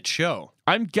was a hit show.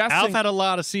 I'm guessing Alf had a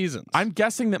lot of seasons. I'm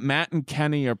guessing that Matt and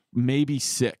Kenny are maybe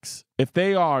 6. If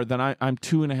they are, then I'm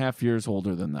 2.5 years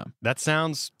older than them. That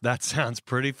sounds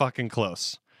pretty fucking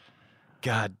close.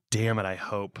 God damn it, I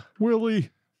hope. Willie,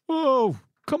 oh,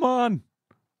 come on.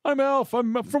 I'm Alf.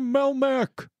 I'm from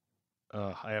Melmac.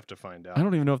 I have to find out. I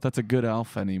don't even know if that's a good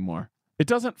Alf anymore. It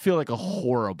doesn't feel like a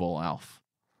horrible Alf.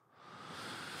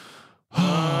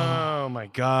 Oh, my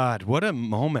God. What a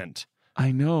moment.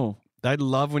 I know. I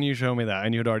love when you show me that.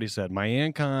 And you had already said, my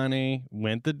Aunt Connie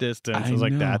went the distance. I was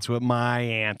like, that's what my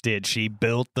aunt did. She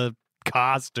built the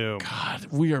costume. God,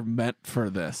 we are meant for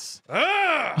this.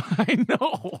 Ah! I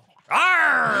know.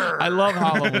 Arr! I love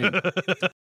Halloween.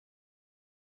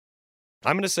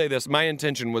 I'm going to say this. My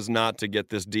intention was not to get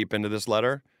this deep into this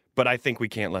letter, but I think we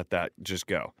can't let that just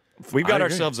go. We've got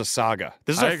ourselves a saga.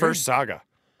 This is our first saga.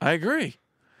 I agree.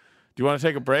 Do you want to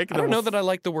take a break? I don't know that I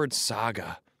like the word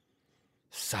saga.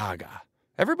 Saga.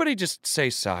 Everybody just say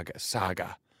saga.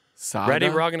 Saga. Saga? Ready?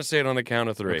 We're all going to say it on the count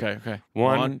of 3. Okay.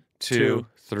 1, 2,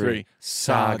 3.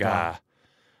 Saga.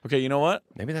 Okay, you know what?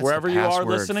 Maybe that's wherever the you are password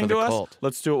listening for to the us, cult.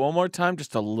 let's do it one more time,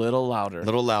 just a little louder. A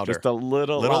little louder. Just a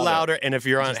little louder. And if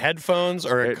you're on headphones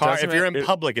or a car, if you're in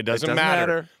public, it doesn't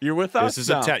matter. You're with us. This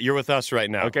is you're with us right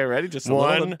now. Okay, ready? Just a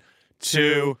 1,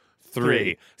 2,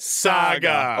 3.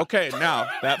 Saga. Okay, now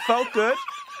that felt good.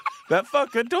 That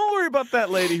felt good. Don't worry about that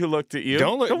lady who looked at you.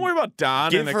 Don't worry about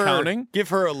Don in accounting. Give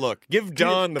her a look. Give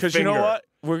Don the finger. Because you know what?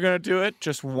 We're going to do it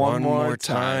just one more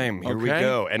time. Here we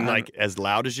go. And like as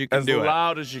loud as you can do it. As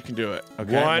loud as you can do it.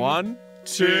 Okay. 1,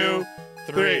 2,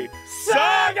 3.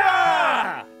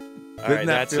 Saga! All right,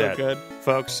 that's it. Good?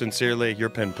 Folks, sincerely, your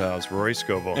pen pals, Rory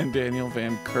Scovel. And Daniel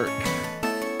Van Kirk.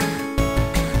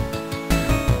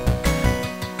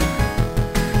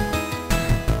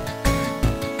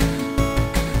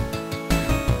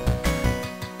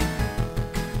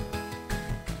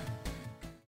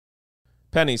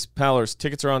 Pennies, Pallers,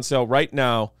 tickets are on sale right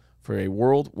now for a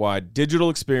worldwide digital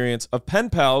experience of Pen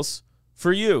Pals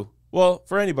for you. Well,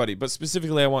 for anybody, but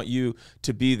specifically I want you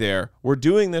to be there. We're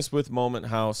doing this with Moment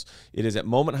House. It is at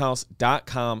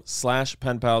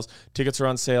momenthouse.com/penpals. Tickets are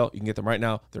on sale. You can get them right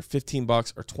now. They're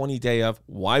 $15 or 20 day of.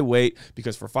 Why wait?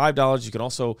 Because for $5, you can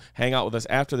also hang out with us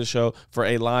after the show for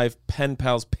a live Pen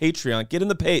Pals Patreon. Get in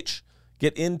the page.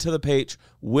 Get into the page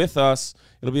with us.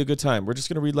 It'll be a good time. We're just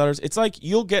going to read letters. It's like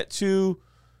you'll get to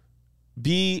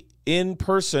be in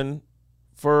person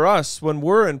for us when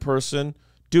we're in person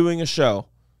doing a show.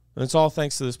 And it's all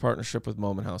thanks to this partnership with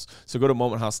Moment House. So go to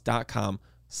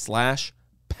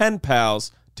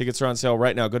momenthouse.com/penpals. Tickets are on sale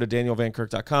right now. Go to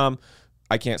danielvankirk.com.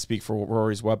 I can't speak for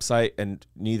Rory's website, and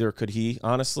neither could he,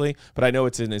 honestly. But I know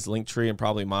it's in his link tree and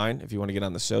probably mine if you want to get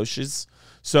on the socials.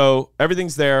 So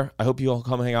everything's there. I hope you all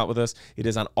come hang out with us. It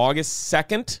is on August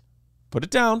 2nd. Put it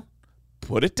down.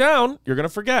 Put it down. You're going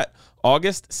to forget.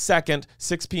 August 2nd,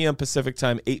 6 p.m. Pacific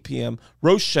time, 8 p.m.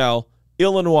 Rochelle,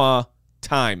 Illinois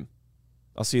time.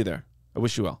 I'll see you there. I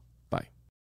wish you well. Bye.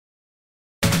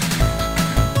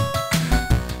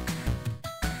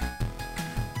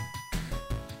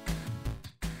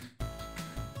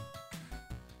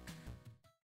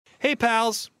 Hey,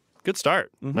 pals. Good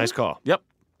start. Nice call. Yep.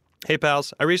 Hey,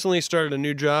 pals. I recently started a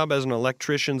new job as an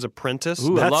electrician's apprentice.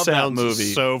 Ooh, I love that sounds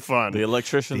movie. So fun. The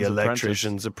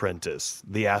Electrician's Apprentice.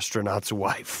 The astronaut's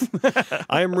wife.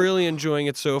 I am really enjoying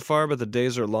it so far, but the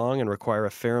days are long and require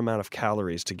a fair amount of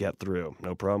calories to get through.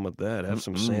 No problem with that. Have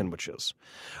some sandwiches.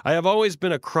 I have always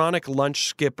been a chronic lunch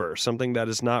skipper, something that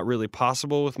is not really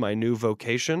possible with my new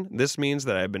vocation. This means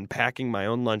that I've been packing my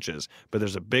own lunches, but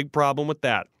there's a big problem with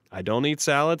that. I don't eat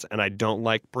salads, and I don't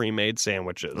like pre-made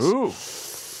sandwiches. Ooh.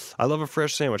 I love a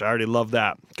fresh sandwich. I already love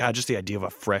that. God, just the idea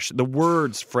of the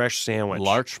words fresh sandwich.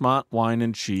 Larchmont wine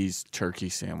and cheese turkey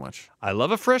sandwich. I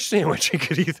love a fresh sandwich.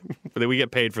 We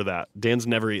get paid for that. Dan's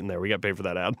never eaten there. We got paid for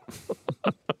that ad.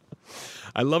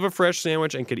 I love a fresh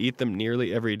sandwich and could eat them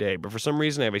nearly every day, but for some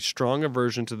reason I have a strong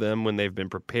aversion to them when they've been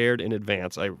prepared in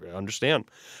advance. I understand.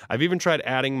 I've even tried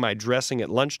adding my dressing at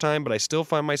lunchtime, but I still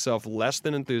find myself less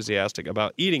than enthusiastic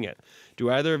about eating it. Do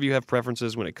either of you have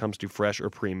preferences when it comes to fresh or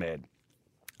pre-made?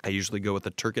 I usually go with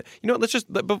the turkey. You know what? Let's just,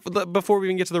 before we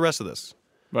even get to the rest of this.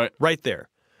 Right. Right there.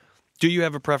 Do you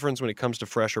have a preference when it comes to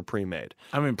fresh or pre-made?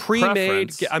 I mean, Pre-made.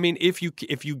 preference. I mean, if you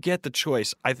get the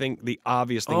choice, I think the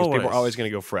obvious thing is people are Always. always going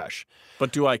to go fresh.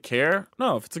 But do I care?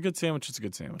 No, if it's a good sandwich, it's a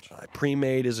good sandwich.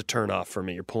 Pre-made is a turnoff for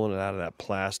me. You're pulling it out of that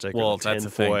plastic. Well, or the that's tin the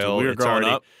thing. foil. When we were It's growing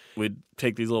already- up, we'd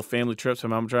take these little family trips. My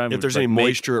mom driving. If there's any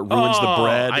moisture, it ruins the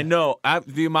bread. I know.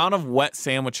 The amount of wet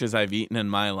sandwiches I've eaten in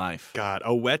my life. God,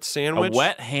 a wet sandwich. A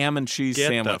wet ham and cheese Get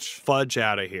sandwich, the fudge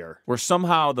out of here. where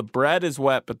somehow the bread is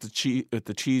wet, but the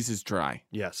cheese is dry.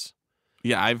 Yes.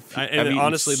 Yeah, I've And eaten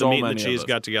honestly, so the meat and many the of cheese those.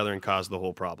 got together and caused the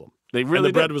whole problem. They And really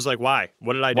the bread did. was like, why?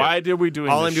 What did I do? Why did we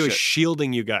doing All this I'm doing is shit?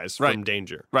 shielding you guys from Right.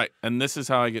 danger. Right, and this is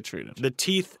how I get treated. The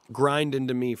teeth grind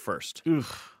into me first.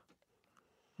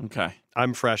 Okay.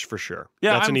 I'm fresh for sure.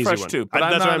 Yeah, that's I'm an easy fresh one. too, but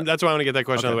that's I'm why not- that's why I want to get that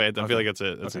question out of the way. I Okay, feel like that's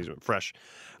an easy one. Fresh.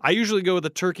 I usually go with a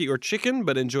turkey or chicken,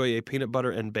 but enjoy a peanut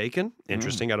butter and bacon.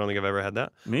 Interesting. I don't think I've ever had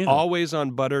that. Me either. Always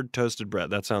on buttered toasted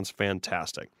bread. That sounds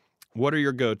fantastic. What are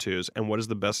your go-tos, and what is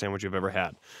the best sandwich you've ever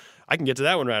had? I can get to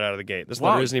that one right out of the gate. This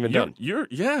letter isn't even done. You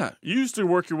used to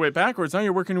work your way backwards. Now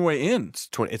you're working your way in.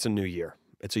 It's a new year.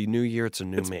 It's a new year. It's a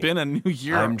new It's me. been a new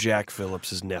year. I'm Jack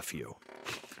Phillips' nephew.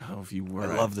 Oh, if you were.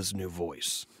 I love this new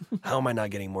voice. How am I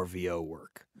not getting more VO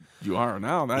work? You are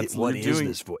now. That's What you're is doing.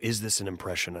 this voice? Is this an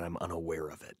impression and I'm unaware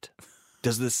of it?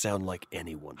 Does this sound like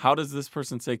anyone? How does this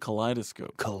person say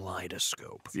kaleidoscope?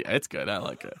 Kaleidoscope. Yeah, it's good. I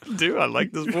like it. Dude, I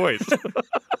like this voice.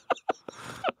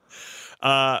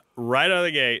 Right out of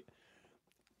the gate,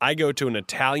 I go to an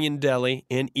Italian deli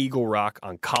in Eagle Rock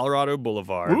on Colorado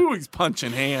Boulevard. Ooh, he's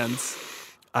punching hands.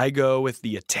 I go with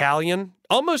the Italian.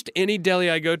 Almost any deli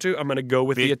I go to, I'm going to go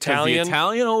with the Because Italian. The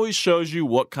Italian always shows you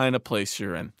what kind of place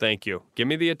you're in. Thank you. Give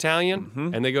me the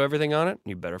Italian, and they go everything on it.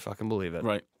 You better fucking believe it.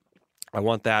 Right. I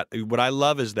want that. What I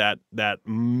love is that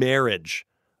marriage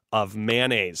of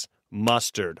mayonnaise,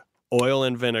 mustard, oil,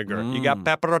 and vinegar. You got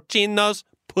pepperoncinos,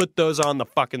 put those on the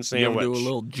fucking You sandwich. ever do a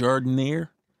little jardiniere?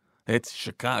 It's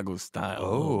Chicago style.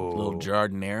 Oh. A little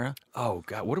jardiniere. Oh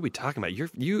God, what are we talking about?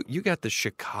 You got the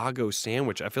Chicago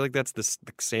sandwich. I feel like that's the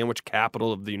sandwich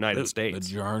capital of the United States.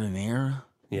 The jardiniere.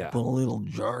 Yeah. Put a little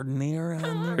jardiniere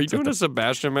on there. Are you doing a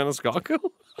Sebastian Maniscalco?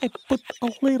 I put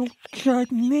a little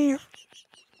jardiniere.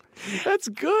 That's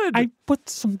good. I put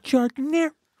some jardiniere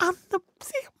on the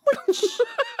sandwich.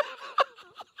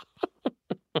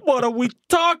 What are we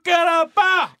talking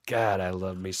about? God, I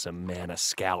love me some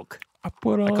Maniscalco. I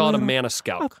call it a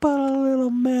Maniscalco. put a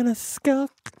little Maniscalco.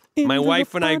 My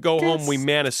wife and I go home, we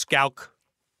Maniscalco.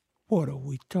 What are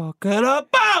we talking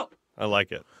about? I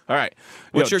like it. All right.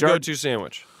 What's Yo, your go-to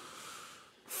sandwich?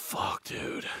 Fuck,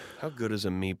 dude. How good is a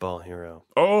Meatball Hero?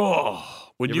 Oh,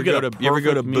 when You ever go to perfect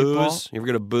Booze? meatball? You ever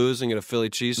go to Booze and get a Philly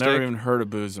cheesesteak? Never even heard of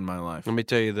booze in my life. Let me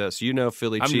tell you this. You know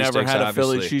Philly I've cheesesteaks, never had a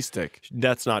Philly obviously. cheesesteak.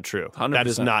 That's not true. 100%. That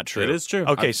is not true. It is true.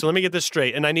 Okay, so let me get this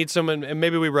straight, and I need someone, and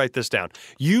maybe we write this down.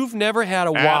 You've never had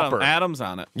a Whopper. Adam's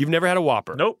on it. You've never had a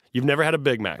Whopper. Nope. You've never had a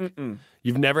Big Mac.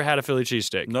 You've never had a Philly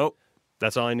cheesesteak. Nope.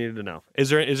 That's all I needed to know. Is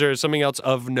there something else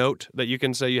of note that you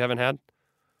can say you haven't had?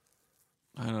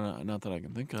 I don't know. Not that I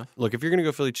can think of. Look, if you're going to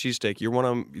go Philly cheesesteak,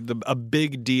 you're a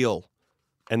big deal.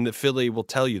 And the Philly will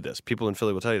tell you this. People in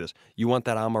Philly will tell you this. You want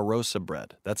that Amarosa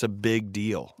bread. That's a big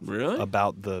deal. Really?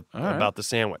 About the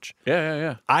sandwich.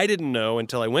 Yeah. I didn't know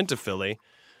until I went to Philly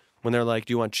when they're like,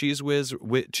 "Do you want cheese whiz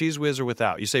or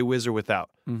without?" You say whiz or without.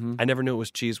 Mm-hmm. I never knew it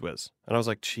was cheese whiz, and I was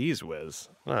like, "Cheese whiz?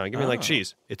 No, give me like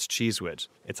cheese." It's cheese whiz.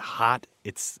 It's hot.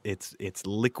 It's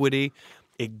liquidy.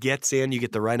 It gets in. You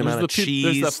get the right amount of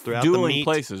cheese there's throughout the dueling meat.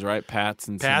 places, right? Pat's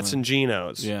and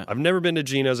Geno's. Yeah. I've never been to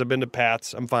Geno's. I've been to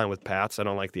Pat's. I'm fine with Pat's. I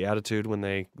don't like the attitude when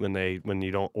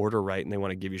you don't order right and they want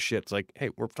to give you shit. It's like, hey,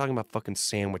 we're talking about fucking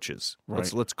sandwiches.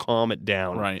 Right. Let's calm it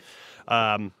down. Right.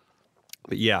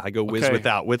 But yeah, I go whiz Okay.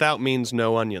 without. Without means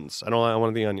no onions. I don't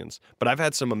want the onions. But I've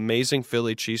had some amazing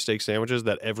Philly cheesesteak sandwiches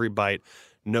that every bite,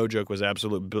 no joke, was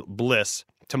absolute bliss.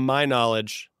 To my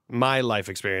knowledge, my life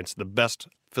experience, the best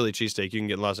Philly cheesesteak you can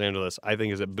get in Los Angeles, I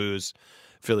think, is at Booze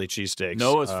Philly Cheesesteaks.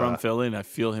 Noah's from Philly, and I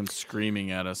feel him screaming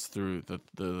at us through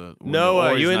the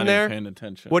Noah, or he's you in not there? even paying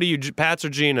attention. What are you, Pat's or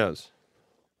Geno's?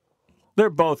 They're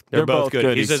both. They're both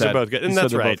good. He says said. they're both good, and He said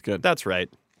that's they're right. Both good. That's right.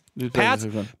 He said Pat's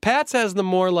they're good. Pat's has the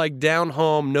more like down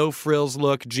home, no frills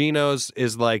look. Geno's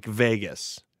is like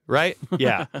Vegas, right?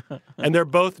 Yeah, and they're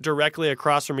both directly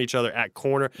across from each other at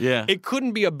corner. Yeah. It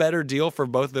couldn't be a better deal for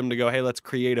both of them to go, hey, let's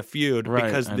create a feud Right,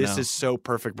 because I this know. is so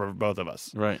perfect for both of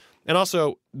us. Right. And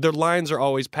also, their lines are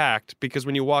always packed because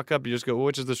when you walk up, you just go, well,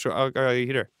 which is the short? Oh, all right,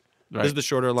 here. Right. This is the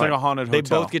shorter It's line. like a haunted They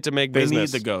hotel. both get to make They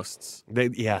business. need the ghosts.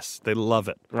 Yes, they love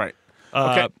it. Right.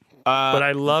 Okay. Okay. But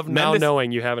I love now Mendes-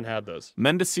 knowing you haven't had those.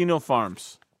 Mendocino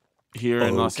Farms. here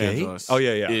in Los Okay. Angeles. Oh,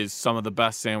 yeah, yeah. Is some of the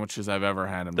best sandwiches I've ever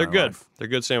had in They're my good. life. They're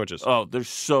good sandwiches. Oh, they're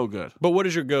so good. But what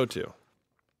is your go-to?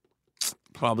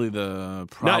 Probably the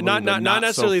Not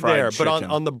necessarily so fried there, but chicken.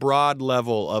 on the broad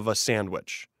level of a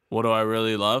sandwich. What do I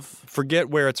really love? Forget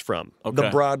where it's from. The Okay.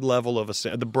 broad level of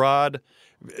the broad.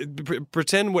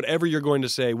 Pretend whatever you're going to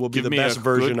say will be Give the me best a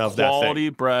version good of that quality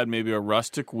thing. bread, maybe a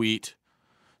rustic wheat,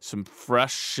 some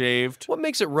fresh shaved. What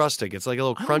makes it rustic? It's like a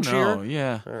little I don't crunchier. know,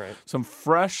 yeah. All right. Some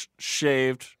fresh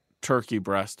shaved turkey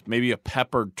breast, maybe a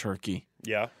peppered turkey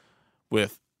Yeah.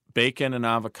 with bacon and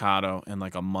avocado and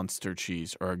like a Munster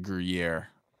cheese or a Gruyere.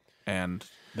 And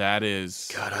that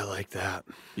is, God, I like that.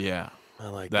 yeah, I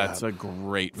like that's that. a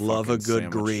great Love a fucking good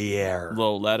sandwich. Gruyere.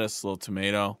 Little lettuce, little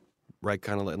tomato. Right,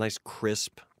 kind of nice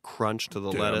crisp crunch to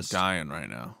the Dude, lettuce. I'm dying right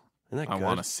now. Isn't that I good?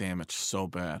 want a sandwich so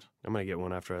bad. I'm gonna get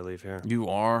one after I leave here. You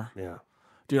are? Yeah.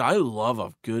 Dude, I love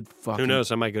a good fucking Who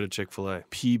knows? I might go to Chick-fil-A.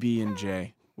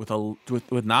 PB&J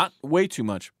with not way too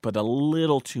much, but a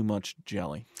little too much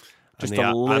jelly. Just a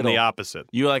little. I'm the opposite.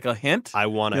 You like a hint? I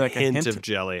want You a like hint of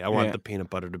jelly. I want Yeah. the peanut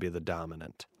butter to be the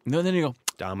dominant No, then you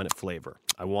flavor.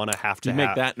 I want to have to you have,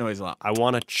 make that noise a lot. I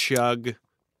want to chug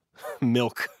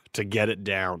milk to get it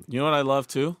down. You know what I love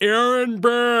too? Aaron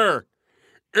Burr.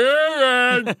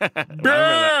 Aaron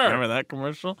Remember that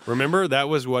commercial? Remember that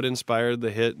was what inspired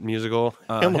the hit musical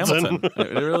Hamilton.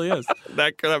 It really is.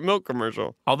 that milk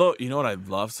commercial. Although, you know what I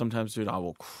love sometimes, dude? I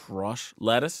will crush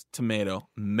lettuce, tomato,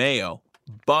 mayo,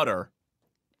 butter,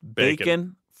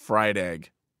 bacon, fried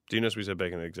egg. Do you notice we said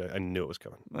bacon? Exactly. I knew it was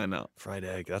coming. I know. Fried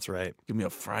egg. That's right. Give me a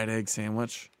fried egg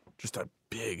sandwich. Just a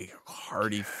big,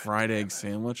 hearty fried egg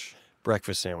sandwich.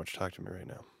 Breakfast sandwich. Talk to me right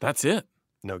now. That's it.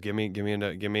 No, give me.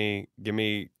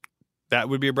 That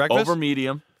would be a breakfast. Over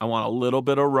medium. I want a little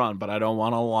bit of run, but I don't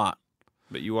want a lot.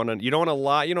 But you don't want a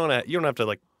lot. You don't have to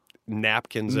like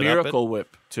napkins it Miracle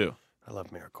Whip too. I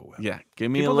love Miracle Whip. Yeah, give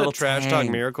me People a little that trash tang.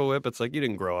 talk Miracle Whip, it's like you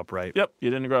didn't grow up right. Yep,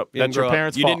 you didn't grow up. You didn't That's your grow up.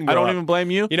 parents' You fault. didn't I grow don't up. even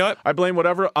blame you. You know what? I blame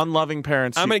whatever unloving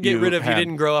parents. I'm going to get rid of had. you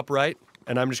didn't grow up right,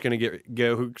 and I'm just going to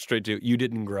go straight to you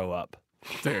didn't grow up.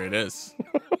 There it is.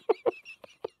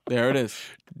 There it is.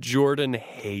 Jordan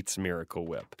hates Miracle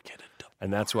Whip.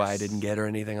 And that's why I didn't get her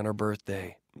anything on her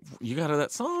birthday. You got her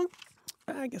that song?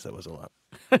 I guess that was a lot.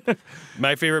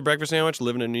 My favorite breakfast sandwich,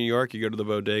 living in New York, you go to the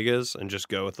bodegas and just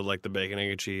go with the bacon, egg,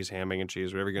 and cheese, ham, egg, and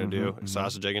cheese, whatever you're going to do,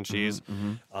 sausage, egg, and cheese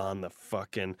on the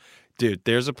fucking... Dude,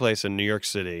 there's a place in New York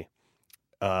City,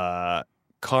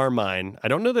 Carmine. I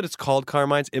don't know that it's called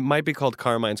Carmine's. It might be called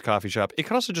Carmine's Coffee Shop. It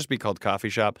could also just be called Coffee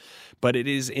Shop, but it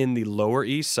is in the Lower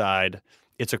East Side.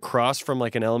 It's across from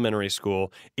like an elementary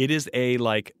school. It is a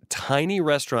like tiny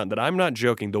restaurant that I'm not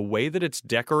joking. The way that it's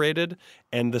decorated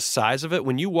and the size of it,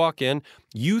 when you walk in,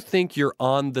 you think you're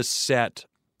on the set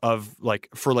of like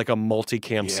for like a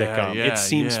multicam sitcom. It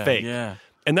seems fake. Yeah.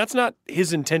 And that's not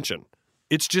his intention.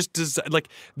 It's just like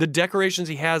the decorations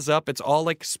he has up, it's all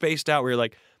like spaced out where you're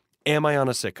like, am I on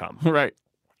a sitcom? Right.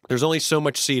 There's only so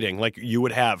much seating like you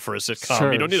would have for a sitcom.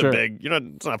 Sure, you don't need sure. a big,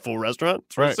 it's not a full restaurant.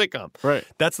 It's for a Right. sitcom. Right.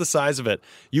 That's the size of it.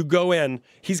 You go in,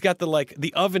 he's got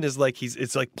the oven is like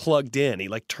it's like plugged in. He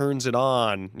like turns it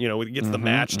on, he gets the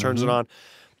match, turns it on.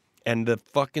 And the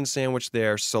fucking sandwich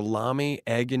there, salami,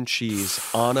 egg, and cheese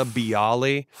on a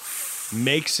bialy,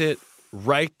 makes it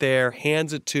right there,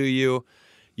 hands it to you.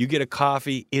 You get a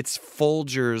coffee. It's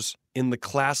Folgers in the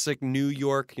classic New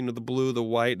York, the blue, the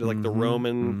white, like the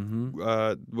Roman,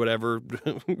 whatever,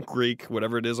 Greek,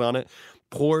 whatever it is on it.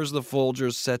 Pours the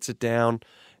Folgers, sets it down,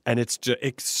 and it's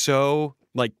so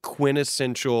like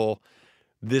quintessential.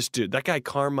 This dude, that guy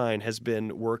Carmine has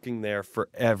been working there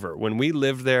forever. When we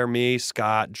lived there, me,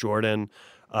 Scott, Jordan,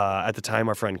 at the time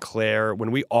our friend Claire,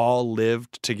 when we all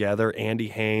lived together, Andy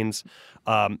Haynes,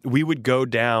 we would go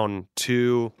down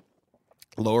to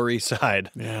Lower East Side.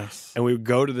 Yes. And we would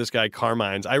go to this guy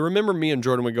Carmine's. I remember me and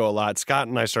Jordan would go a lot. Scott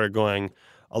and I started going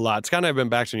a lot. Scott and I have been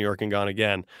back to New York and gone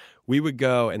again. We would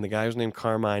go, and the guy was named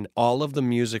Carmine. All of the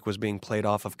music was being played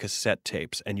off of cassette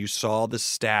tapes, and you saw the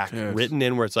stack written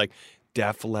in where it's like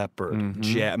Def Leppard,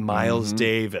 Miles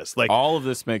Davis. Like all of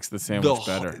this makes the sandwich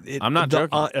better. I'm not joking.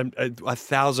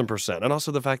 1,000%. And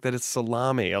also the fact that it's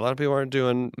salami. A lot of people aren't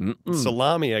doing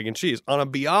salami, egg, and cheese on a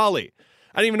bialy.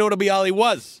 I didn't even know what a bialy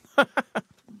was.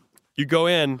 You go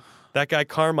in, that guy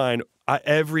Carmine,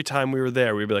 every time we were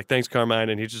there, we'd be like, thanks, Carmine.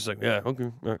 And he's just like, yeah, okay.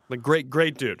 All right. Like,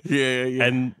 great dude. Yeah.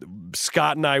 And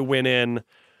Scott and I went in,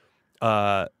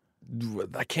 I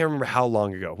can't remember how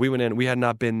long ago. We went in, we had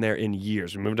not been there in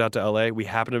years. We moved out to LA. We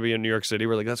happened to be in New York City.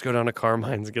 We're like, let's go down to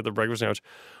Carmine's and get the breakfast sandwich.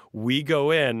 We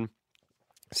go in,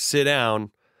 sit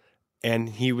down, and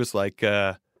he was like,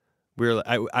 we we were.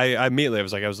 I immediately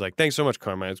I was like, thanks so much,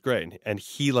 Carmine. It's great. And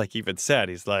he like even said,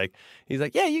 he's like,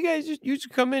 yeah, you guys you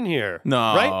should come in here. No,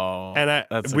 right? And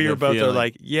that's a we were good both feeling.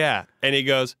 like, yeah. And he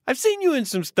goes, I've seen you in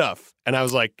some stuff. And I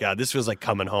was like, God, this feels like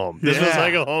coming home. This was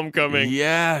like a homecoming.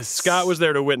 Yes. Scott was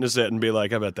there to witness it and be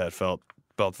like, I bet that felt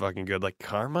fucking good. Like,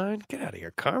 Carmine, get out of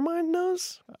here. Carmine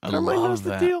knows. Carmine knows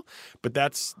the deal. But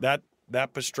that's that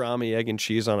pastrami, egg and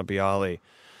cheese on a bialy.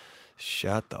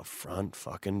 Shut the front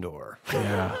fucking door.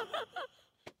 Yeah.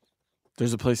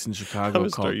 There's a place in I'm Chicago gonna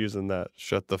called. start using that.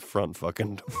 Shut the front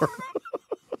fucking door.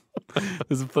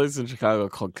 There's a place in Chicago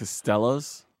called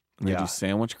Costello's. And they Yeah. do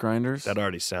sandwich grinders. That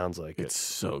already sounds like It's it.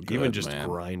 so good. Even just man.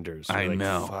 grinders. I You're like,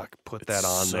 know. Fuck, put It's that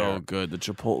on so there. good. The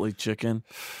Chipotle chicken,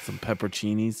 some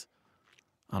pepperoncinis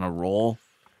on a roll.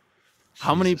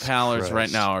 How many Jesus pallers right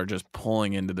Christ. now are just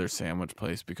pulling into their sandwich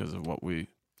place because of what we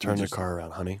Turn the just- car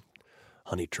around, honey.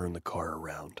 Honey, turn the car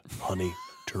around. Honey,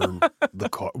 turn the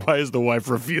car. Why is the wife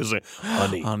refusing?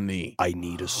 Honey, I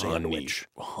need a sandwich.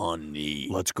 Honey.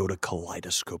 Let's go to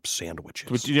Kaleidoscope Sandwiches.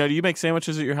 But, do you make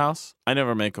sandwiches at your house? I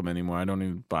never make them anymore. I don't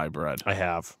even buy bread. I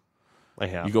have.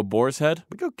 You go Boar's Head?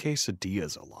 We go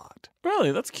quesadillas a lot.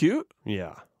 Really? That's cute.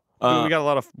 Yeah. Uh, we got a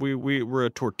lot of. We're a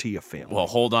tortilla family. Well,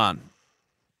 hold on.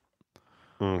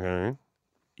 Okay.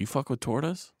 You fuck with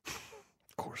tortas?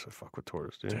 Of course, I fuck with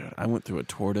tortas, dude. Dude, I went through a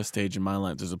torta stage in my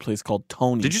life. There's a place called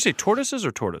Tony's. Did you say tortoises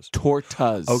or tortas?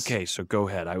 Tortas? Okay, so go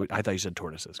ahead. I thought you said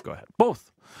tortoises. Go ahead.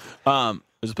 Both.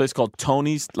 There's a place called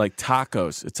Tony's, like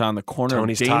tacos. It's on the corner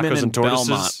Tony's of Damon tacos and Belmont.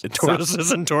 tortoises. It's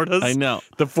Tortoises and tortas. I know.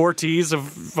 The 4 T's of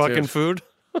fucking Dude. food.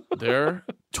 They're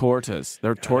tortas.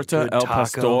 They're torta Good el taco.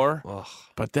 pastor. Ugh.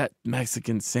 But that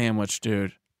Mexican sandwich,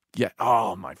 dude. Yeah.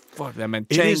 Oh my fuck. That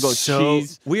It is manchego so,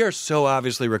 cheese. We are so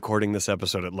obviously recording this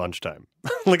episode at lunchtime.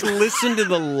 Like, listen to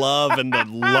the love and the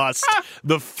lust,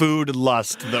 the food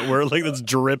lust that we're like that's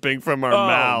dripping from our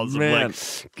mouths. man.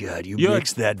 Like, God, you You're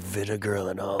mix that vinegar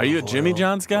and olive Are you a Jimmy oil.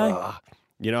 John's guy?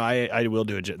 You know, I will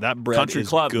do it. That bread Country is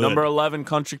Club, good. number 11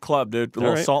 Country Club, dude. The All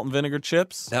little right. salt and vinegar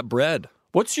chips. That bread.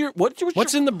 What's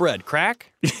in the bread?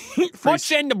 Crack?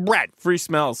 What's in the bread? free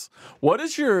smells? What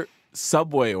is your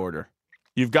Subway order?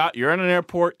 You're in an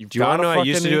airport. Do you want to know what I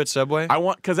used to do at Subway? I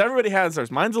want because everybody has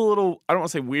theirs. Mine's a little. I don't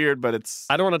want to say weird, but it's.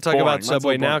 I don't want to talk boring. about Mine's a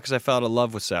Subway little now boring. because I fell out of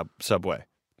love with Subway.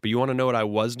 But you want to know what I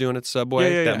was doing at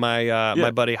Subway? Yeah. That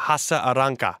my buddy Hassa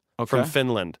Aranka from Okay.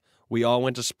 Finland. We all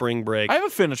went to spring break. I have a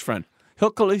Finnish friend.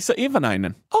 Hilkka-Lisa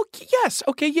Ivanainen. Oh yes,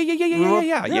 okay,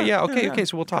 yeah. Okay.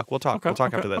 So we'll talk. We'll talk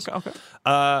after this.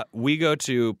 Okay. We go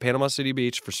to Panama City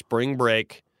Beach for spring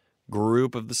break.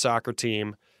 Group of the soccer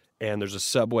team, and there's a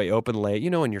Subway open late. You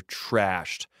know, and you're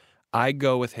trashed. I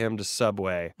go with him to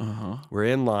Subway. We're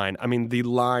in line. I mean, the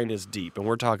line is deep, and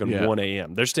we're talking Yeah. 1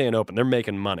 a.m. They're staying open. They're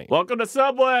making money. Welcome to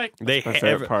Subway. They my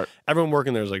favorite part. Everyone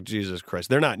working there is like, Jesus Christ.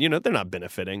 They're not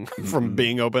benefiting from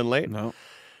being open late. No.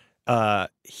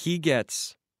 He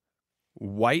gets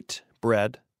white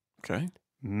bread, Okay.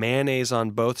 mayonnaise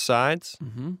on both sides,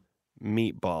 Mm-hmm.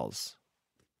 meatballs.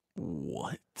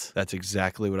 What? That's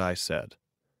exactly what I said.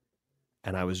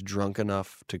 And I was drunk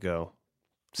enough to go.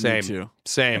 Same. Me too.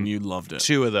 Same. And you loved it.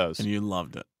 2 of those. And you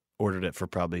loved it. Ordered it for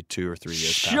probably 2 or 3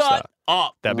 years past Shut that.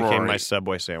 up. That became my Rory.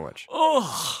 Subway sandwich.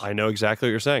 Ugh. I know exactly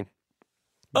what you're saying.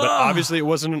 But Ugh. obviously it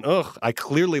wasn't an ugh. I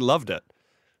clearly loved it.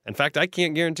 In fact, I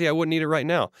can't guarantee I wouldn't eat it right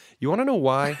now. You want to know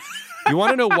why? You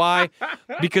want to know why?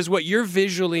 Because what you're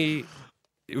visually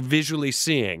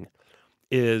seeing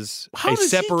is How a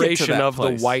does he get to separation that of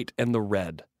place? the white and the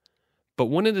red. But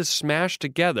when it is smashed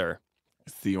together,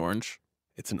 It's the orange.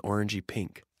 it's an orangey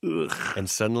pink. Ugh. And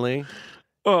suddenly,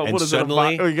 Oh, and what is it?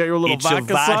 suddenly, You got your little it's vodka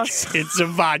a vodka, sauce? It's a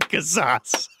vodka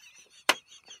sauce.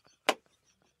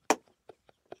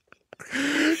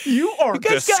 You are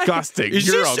guys got- disgusting. Is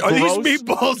You're this- a are gross, these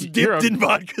meatballs you're dipped a- in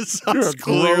vodka sauce? You're a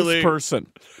Clearly. gross person.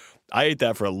 I ate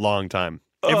that for a long time.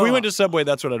 If we went to Subway,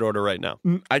 that's what I'd order right now.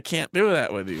 I can't do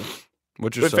that with you.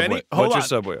 What's your If Subway? any- hold What's your on.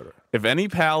 Subway order? If any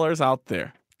pallers out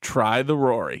there, try the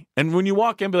Rory. And when you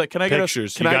walk in, be like, "Can I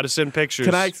Pictures. get a? You Can got to send pictures.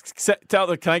 Can I tell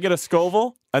them? Can I get a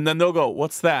Scoville?" And then they'll go,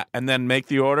 "What's that?" And then make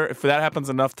the order. If that happens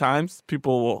enough times,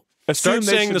 people will assume start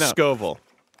they saying should the know. Scoville?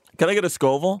 Can I get a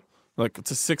Scoville? Like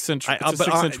it's a 6-inch. It's a But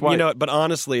 6-inch white. you know, but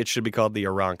honestly, it should be called the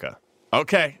Aranka.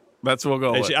 Okay, that's what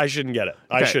we'll go with. I shouldn't get it.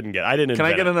 I Okay. shouldn't get it. I didn't. Can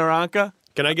I invent get an Aranka? it.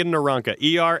 Can I get an Aranka?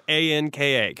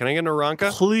 Eranka. Can I get an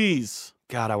Aranka? Please,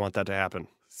 God, I want that to happen.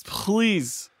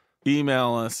 please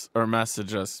email us or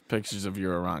message us pictures of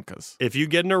your Arankas. If you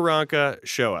get an Aranka,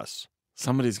 show us.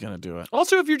 Somebody's gonna do it.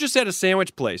 Also, if you're just at a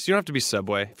sandwich place, you don't have to be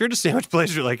Subway. If you're at a sandwich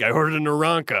place, you're like, I ordered an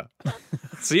Aranka.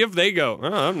 See if they go,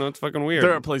 oh, no, it's fucking weird.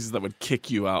 There are places that would kick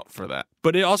you out for that.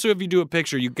 But also, if you do a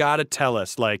picture, you got to tell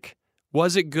us, like,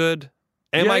 Was it good?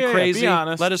 Am I Yeah, crazy? be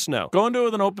honest. Let us know. Go into it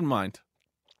with an open mind.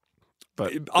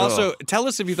 But Also, tell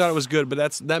us if you thought it was good,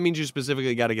 but that means you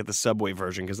specifically got to get the Subway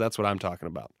version because that's what I'm talking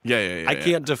about. yeah. I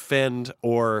can't defend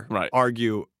or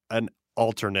argue an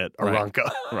alternate Aranka,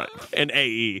 Right. an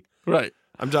AE. Right.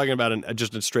 I'm talking about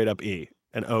just a straight up E,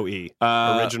 an OE,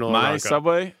 original My Aranka.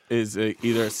 Subway is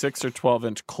either a 6 or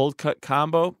 12-inch cold cut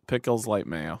combo, pickles, light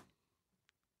mayo.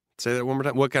 Say that one more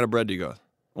time. What kind of bread do you go with?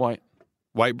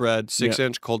 White bread,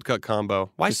 6-inch cold cut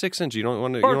combo. Why 6-inch? You don't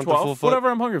want to. You Or don't 12, want the full foot. whatever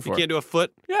I'm hungry for. You can't do a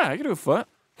foot. Yeah, I can do a foot.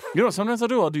 You know what sometimes I'll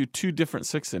do? I'll do 2 different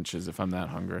 6 inches if I'm that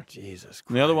hungry. Jesus Christ.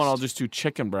 And the other one I'll just do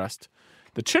chicken breast.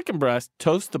 The chicken breast,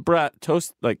 toast the bread,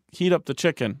 heat up the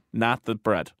chicken, not the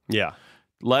bread. Yeah.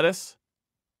 Lettuce,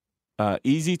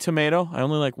 easy tomato. I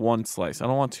only like 1 slice. I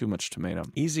don't want too much tomato.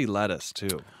 Easy lettuce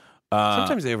too.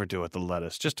 Sometimes they overdo it with the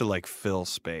lettuce just to like fill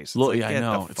space. It's Yeah, I get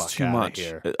know. the It's fuck too outta much.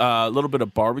 here. A little bit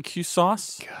of barbecue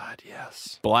sauce, God,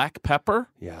 yes. black pepper,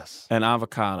 Yes. and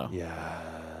avocado. Yeah.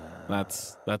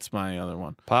 That's my other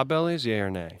one. Potbellies, yay or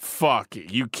nay? Fuck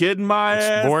it. You kidding my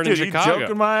ass? Born in Dude, Chicago. You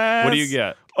joking my ass? What do you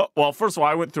get? Well, first of all,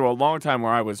 I went through a long time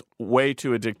where I was way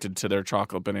too addicted to their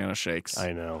chocolate banana shakes.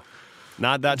 I know.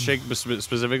 Not that shake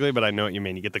specifically, but I know what you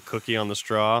mean. You get the cookie on the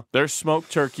straw. Their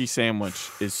smoked turkey sandwich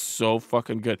is so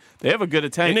fucking good. They have a good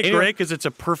Italian. Isn't it great? Because it's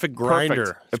a perfect grinder.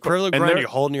 Perfect. It's a perfect And grinder you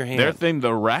hold in your hand. Their thing,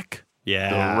 the wreck.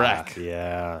 Yeah. The wreck.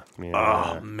 Yeah.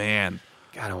 Oh, man.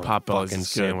 God, I want Potbelly's fucking is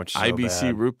good. sandwich so IBC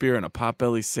bad. root beer and a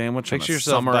Potbelly sandwich. Picture on a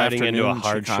yourself summer biting into a afternoon in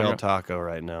hard Chicago. shell taco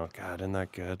right now. God, isn't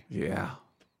that good? Yeah.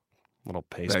 Little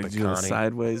paste They do the picante.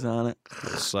 sideways on it.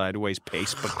 Little sideways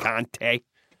paste picante.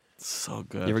 So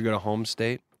good. You ever go to Home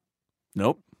State?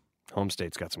 Nope. Home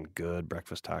State's got some good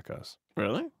breakfast tacos.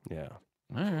 Really? Yeah.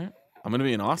 All right. I'm going to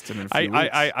be in Austin in a few weeks.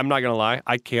 I'm not going to lie.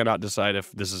 I cannot decide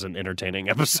if this is an entertaining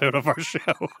episode of our show.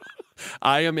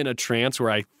 I am in a trance where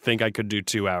I think I could do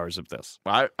 2 hours of this.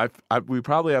 We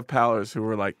probably have pallers who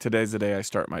were like, today's the day I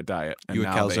start my diet. And You a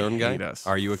now they calzone guy? hate us.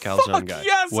 Are you a calzone Fuck guy?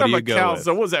 yes, What I'm do you a go calzone.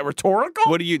 with? Was that rhetorical?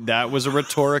 What do you? That was a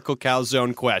rhetorical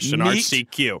calzone question. Meat.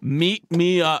 RCQ. Meat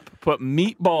me up. Put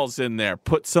meatballs in there.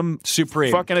 Put some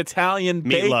Supreme. fucking Italian Meat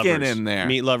bacon lovers. in there.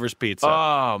 Meat lovers pizza.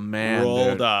 Oh, man. Rolled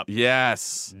dude. up.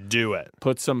 Yes. Do it.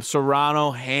 Put some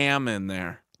Serrano ham in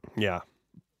there. Yeah.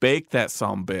 Bake that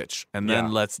bitch, and then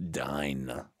Yeah. let's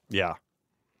dine. Yeah.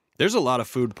 There's a lot of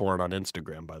food porn on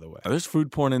Instagram, by the way. There's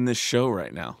food porn in this show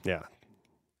right now. Yeah.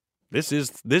 This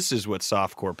is what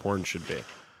softcore porn should be.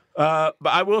 But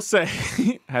I will say,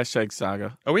 hashtag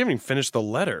saga. Oh, we haven't even finished the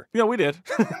letter. Yeah, we did.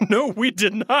 No, we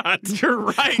did not. You're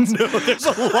right. No, there's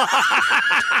a lot.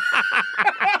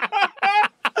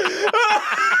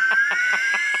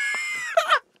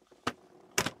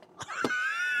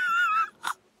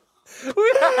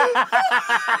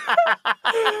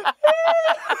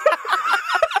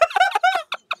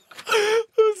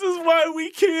 This is why we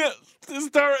can't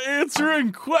start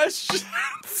answering questions.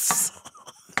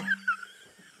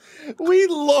 We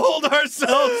lulled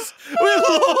ourselves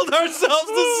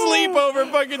to sleep over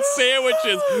fucking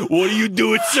sandwiches. What do you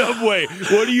do at Subway?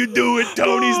 What do you do at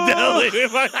Tony's Deli?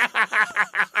 And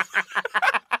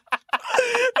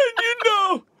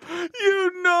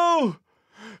you know.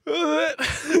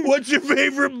 What's your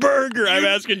favorite burger? I'm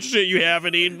asking shit you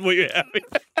haven't eaten. What you haven't?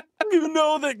 You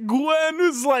know that Gwen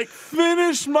was like,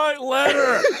 finish my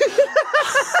letter.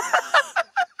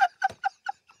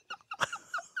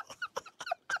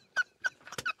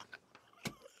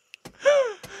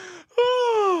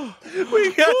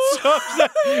 We got so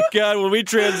God, when we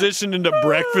transitioned into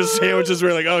breakfast sandwiches, we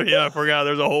were like, oh yeah, I forgot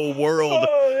there's a whole world.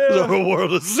 There's a whole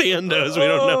world of Sandos we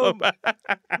don't know about.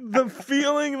 The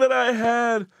feeling that I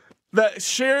had, that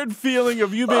shared feeling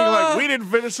of you being like, we didn't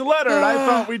finish the letter, and I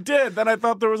thought we did. Then I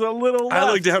thought there was a little left.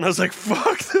 I looked down, I was like,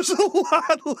 fuck, there's a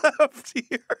lot left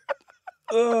here.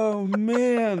 Oh,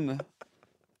 man.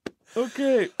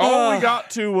 Okay. All we got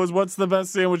to was what's the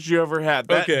best sandwich you ever had.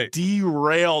 That Okay.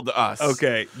 derailed us.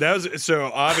 Okay, that was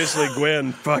so obviously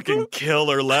Gwen fucking killed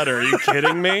her letter. Are you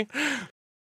kidding me?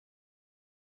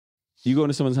 You go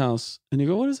into someone's house and you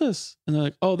go, "What is this?" And they're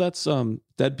like, "Oh, that's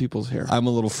dead people's hair." I'm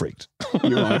a little freaked.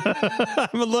 You are.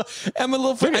 I'm a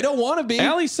little freaked. I don't want to be.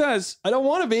 Allie says, I don't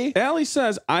want to be. Allie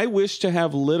says, "I wish to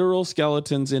have literal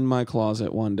skeletons in my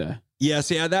closet one day."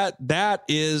 Yes, yeah, that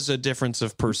is a difference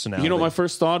of personality. You know, what my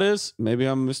first thought is maybe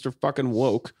I'm Mr. fucking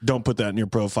woke. Don't put that in your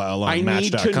profile on I need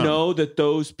Match.com. to know that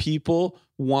those people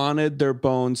wanted their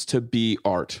bones to be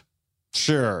art.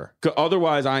 Sure.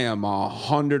 Otherwise, I am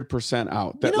 100%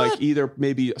 out. That You know like what? either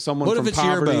maybe someone What from if it's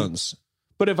poverty. your bones?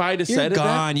 But if I You're decided that,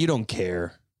 gone. You don't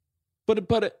care.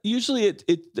 But usually it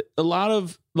a lot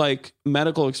of like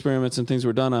medical experiments and things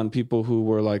were done on people who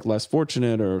were like less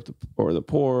fortunate or the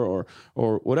poor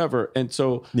or whatever. And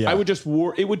so I would just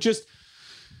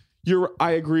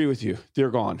I agree with you.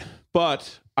 They're gone.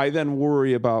 But I then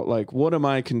worry about like, what am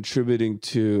I contributing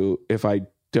to if I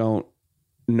don't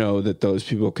know that those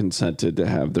people consented to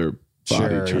have their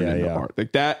body turned into art?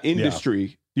 Like that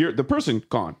industry, the person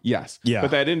gone, yes. Yeah.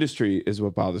 But that industry is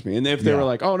what bothers me. And if they were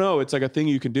like, oh no, it's like a thing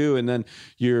you can do, and then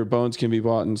your bones can be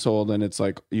bought and sold, and it's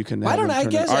like you can. I don't know. I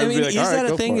guess. I mean, is that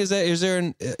a thing? Is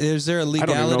there a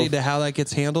legality to how that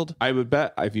gets handled? I would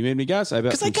bet. If you made me guess, I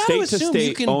bet from state to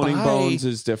state, owning bones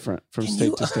is different from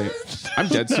state to state. I'm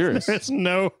dead serious.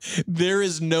 There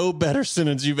is no better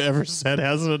sentence you've ever said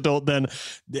as an adult than,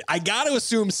 I got to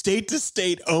assume state to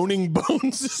state owning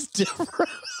bones is different.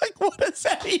 Like, what does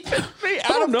that even mean? I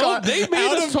don't know. They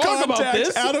made us talk about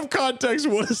this. Out of context,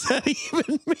 what does that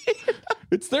even mean?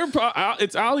 It's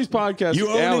it's Ali's podcast. You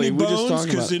own any bones?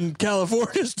 Because in California,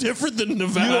 it's different than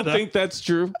Nevada. You don't think that's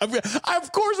true? Of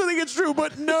course I think it's true,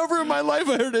 but never in my life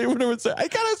I heard anyone ever say, I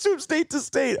gotta assume state to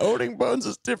state, owning bones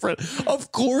is different.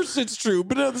 Of course it's true,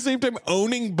 but at the same time,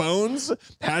 owning bones,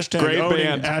 hashtag great owning,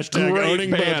 band. hashtag great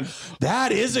owning band. Bones.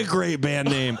 That is a great band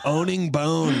name, Owning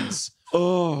Bones.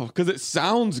 Oh, because it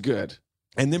sounds good.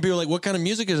 And then people are like, what kind of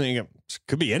music is it? It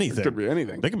could be anything. It could be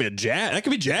anything. That could be a jazz. That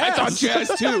could be jazz. I thought jazz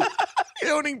too.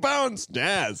 Owning Bones,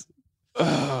 jazz.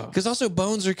 Because also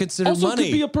bones are considered also money.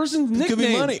 Could be a person's nickname. Could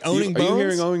be money. Owning Bones. Are you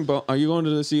hearing Owning Bones? Are you going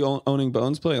to see Owning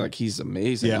Bones play? Like, he's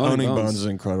amazing. Yeah, Owning Bones is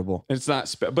incredible. It's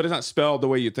not, but it's not spelled the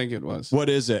way you think it was. What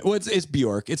is it? Well, it's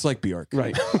Bjork. It's like Bjork,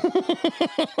 right?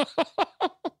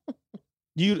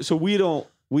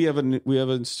 We have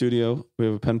a studio. We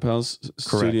have a Pen Pals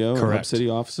studio. Correct. Hub City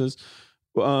offices.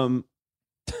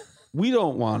 We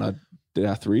don't want a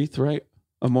death wreath, right?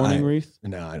 A mourning wreath?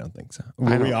 No, I don't think so.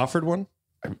 Were we offered one?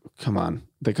 Come on.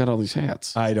 They got all these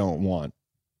hats. I don't want.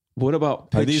 What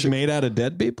about Are these made out of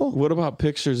dead people? What about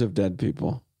pictures of dead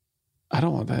people? I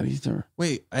don't want that either.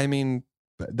 Wait, I mean,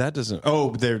 that doesn't. Oh,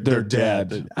 they're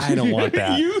dead. I don't want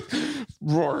that.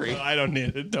 Rory. I don't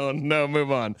need it. Don't. No,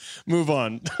 move on. Move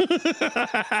on.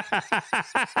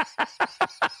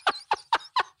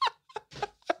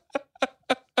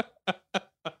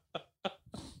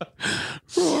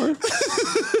 Roar.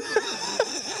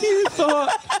 You thought.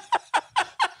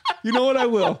 You know what? I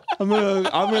will. I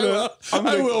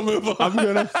will move on. I'm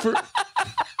gonna.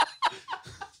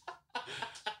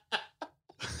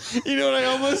 You know what I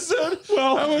almost said?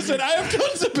 Well, I almost said I have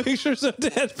tons of pictures of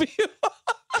dead people.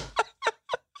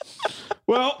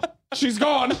 Well, she's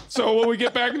gone. So when we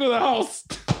get back into the house,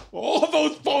 all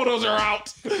those photos are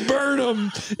out. Burn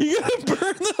them. You gotta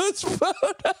burn those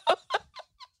photos.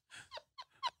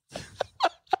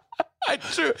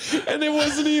 True. And it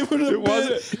wasn't even a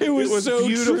bit. It was so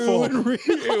beautiful. True and real.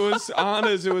 It was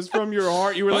honest. It was from your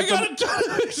heart. You were like you're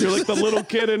like the little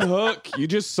kid in Hook. You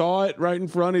just saw it right in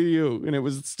front of you, and it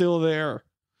was still there.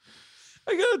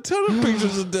 I got a ton of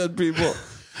pictures of dead people.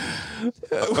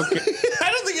 Okay.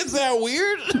 I don't think it's that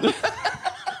weird.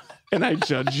 And I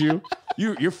judge you.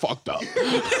 You're fucked up.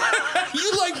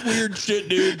 You like weird shit,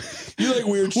 dude. You like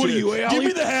weird shit. What are you, Ali? Give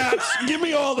me the hats. Give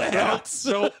me all the hats.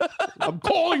 So I'm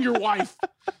calling your wife.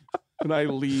 And I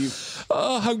leave.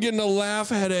 Oh, I'm getting a laugh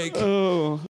headache.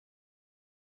 Oh.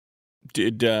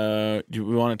 Do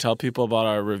we want to tell people about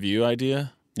our review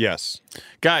idea? Yes.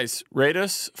 Guys, rate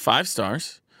us 5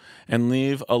 stars and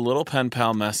leave a little pen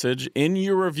pal message in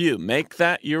your review. Make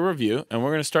that your review, and we're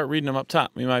going to start reading them up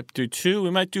top. We might do 2, we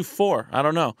might do 4. I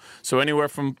don't know. So anywhere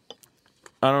from,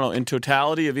 I don't know, in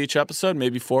totality of each episode,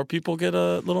 maybe 4 people get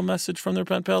a little message from their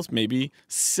pen pals. Maybe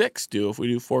 6 do if we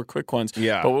do 4 quick ones.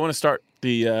 Yeah. But we want to start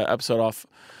the episode off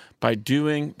by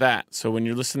doing that. So when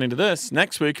you're listening to this,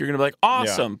 next week you're going to be like,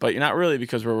 awesome. Yeah. But you're not really,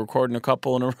 because we're recording a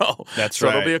couple in a row. That's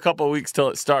right. So it'll be a couple of weeks till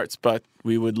it starts. But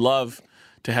we would love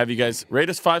to have you guys rate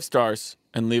us 5 stars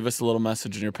and leave us a little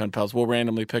message in your pen pals. We'll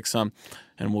randomly pick some,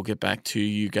 and we'll get back to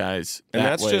you guys that and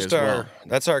that's way just as our well.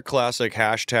 That's our classic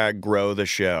hashtag grow the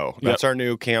show. That's our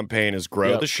new campaign is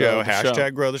grow the show,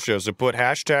 hashtag grow the show. So put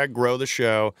hashtag grow the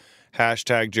show,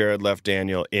 hashtag Jared Left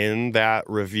Daniel in that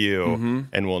review,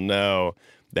 and we'll know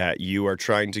that you are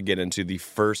trying to get into the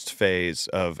first phase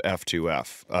of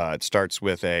F2F. It starts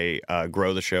with a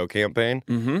Grow the Show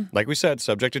campaign. Like we said,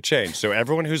 subject to change. So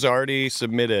everyone who's already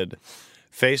submitted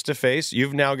face-to-face,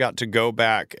 you've now got to go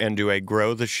back and do a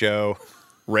Grow the Show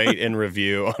rate and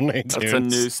review on iTunes. That's a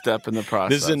new step in the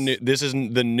process. This is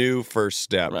the new first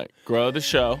step. Right. Grow the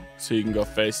show so you can go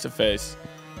face-to-face,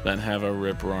 then have a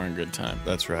rip-roaring good time.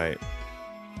 That's right.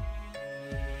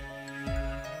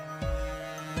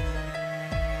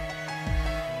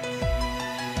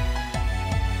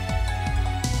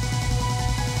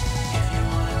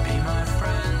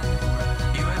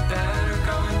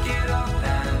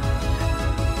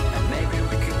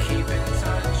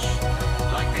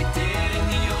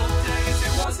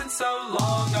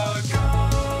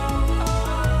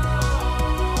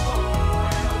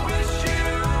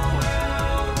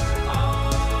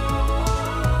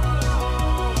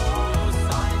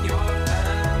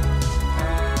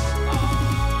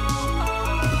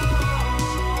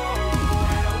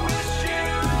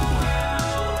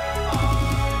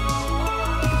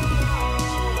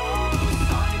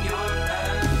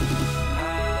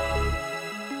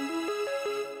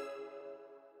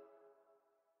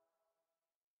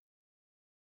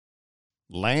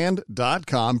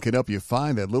 Land.com can help you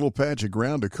find that little patch of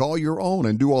ground to call your own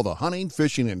and do all the hunting,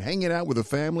 fishing, and hanging out with the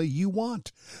family you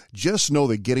want. Just know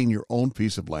that getting your own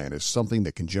piece of land is something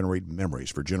that can generate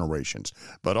memories for generations,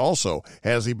 but also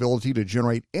has the ability to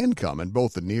generate income in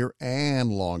both the near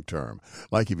and long term.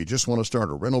 Like if you just want to start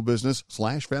a rental business /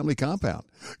 family compound.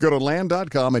 Go to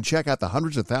Land.com and check out the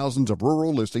hundreds of thousands of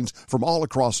rural listings from all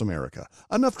across America.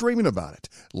 Enough dreaming about it.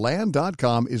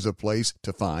 Land.com is a place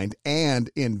to find and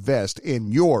invest in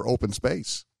your open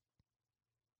space.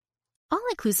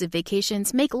 All-inclusive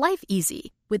vacations make life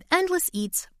easy with endless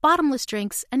eats, bottomless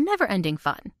drinks, and never-ending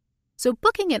fun. So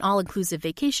booking an all-inclusive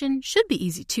vacation should be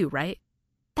easy too, right?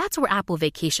 That's where Apple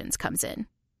Vacations comes in.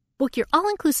 Book your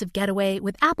all-inclusive getaway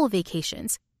with Apple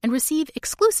Vacations and receive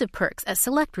exclusive perks at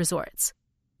select resorts.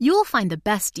 You'll find the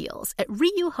best deals at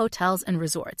Riu Hotels and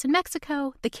Resorts in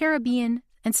Mexico, the Caribbean,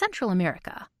 and Central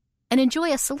America, and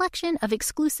enjoy a selection of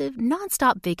exclusive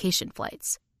nonstop vacation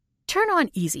flights. Turn on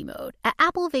easy mode at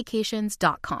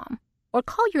applevacations.com or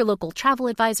call your local travel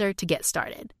advisor to get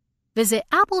started. Visit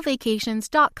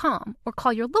applevacations.com or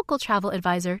call your local travel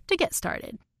advisor to get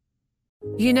started.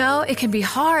 You know, it can be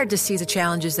hard to see the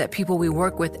challenges that people we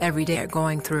work with every day are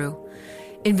going through.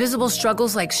 Invisible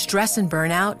struggles like stress and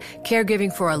burnout,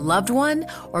 caregiving for a loved one,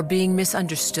 or being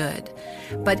misunderstood.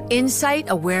 But insight,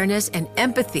 awareness, and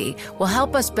empathy will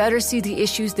help us better see the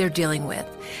issues they're dealing with.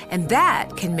 And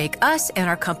that can make us and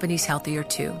our companies healthier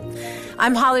too.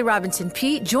 I'm Holly Robinson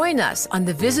Peete. Join us on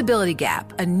The Visibility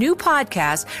Gap, a new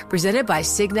podcast presented by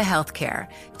Cigna Healthcare.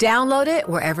 Download it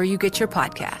wherever you get your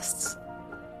podcasts.